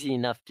 it's easy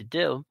enough to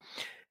do.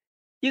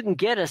 You can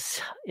get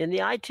us in the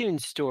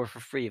iTunes store for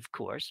free, of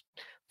course.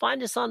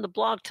 Find us on the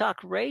Blog Talk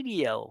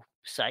Radio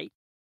site.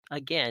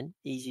 Again,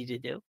 easy to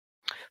do.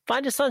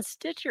 Find us on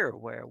Stitcher,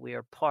 where we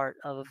are part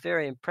of a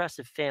very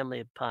impressive family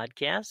of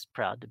podcasts.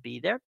 Proud to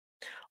be there.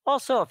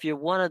 Also, if you're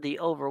one of the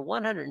over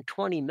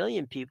 120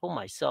 million people,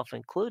 myself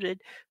included,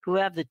 who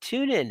have the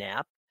TuneIn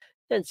app,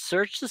 then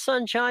search the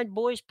Sunshine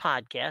Boys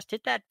podcast,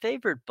 hit that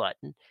favorite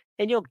button,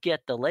 and you'll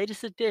get the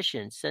latest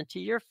edition sent to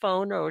your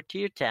phone or to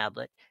your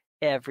tablet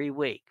every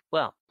week.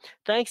 Well,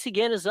 thanks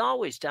again, as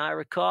always, to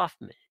Ira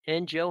Kaufman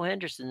and Joe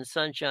Henderson, the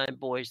Sunshine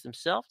Boys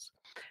themselves,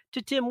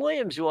 to Tim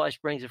Williams, who always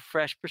brings a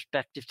fresh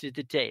perspective to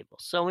the table.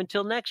 So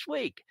until next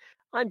week,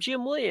 I'm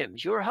Jim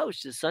Williams, your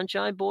host of the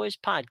Sunshine Boys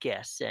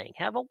podcast, saying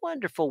have a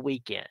wonderful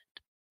weekend.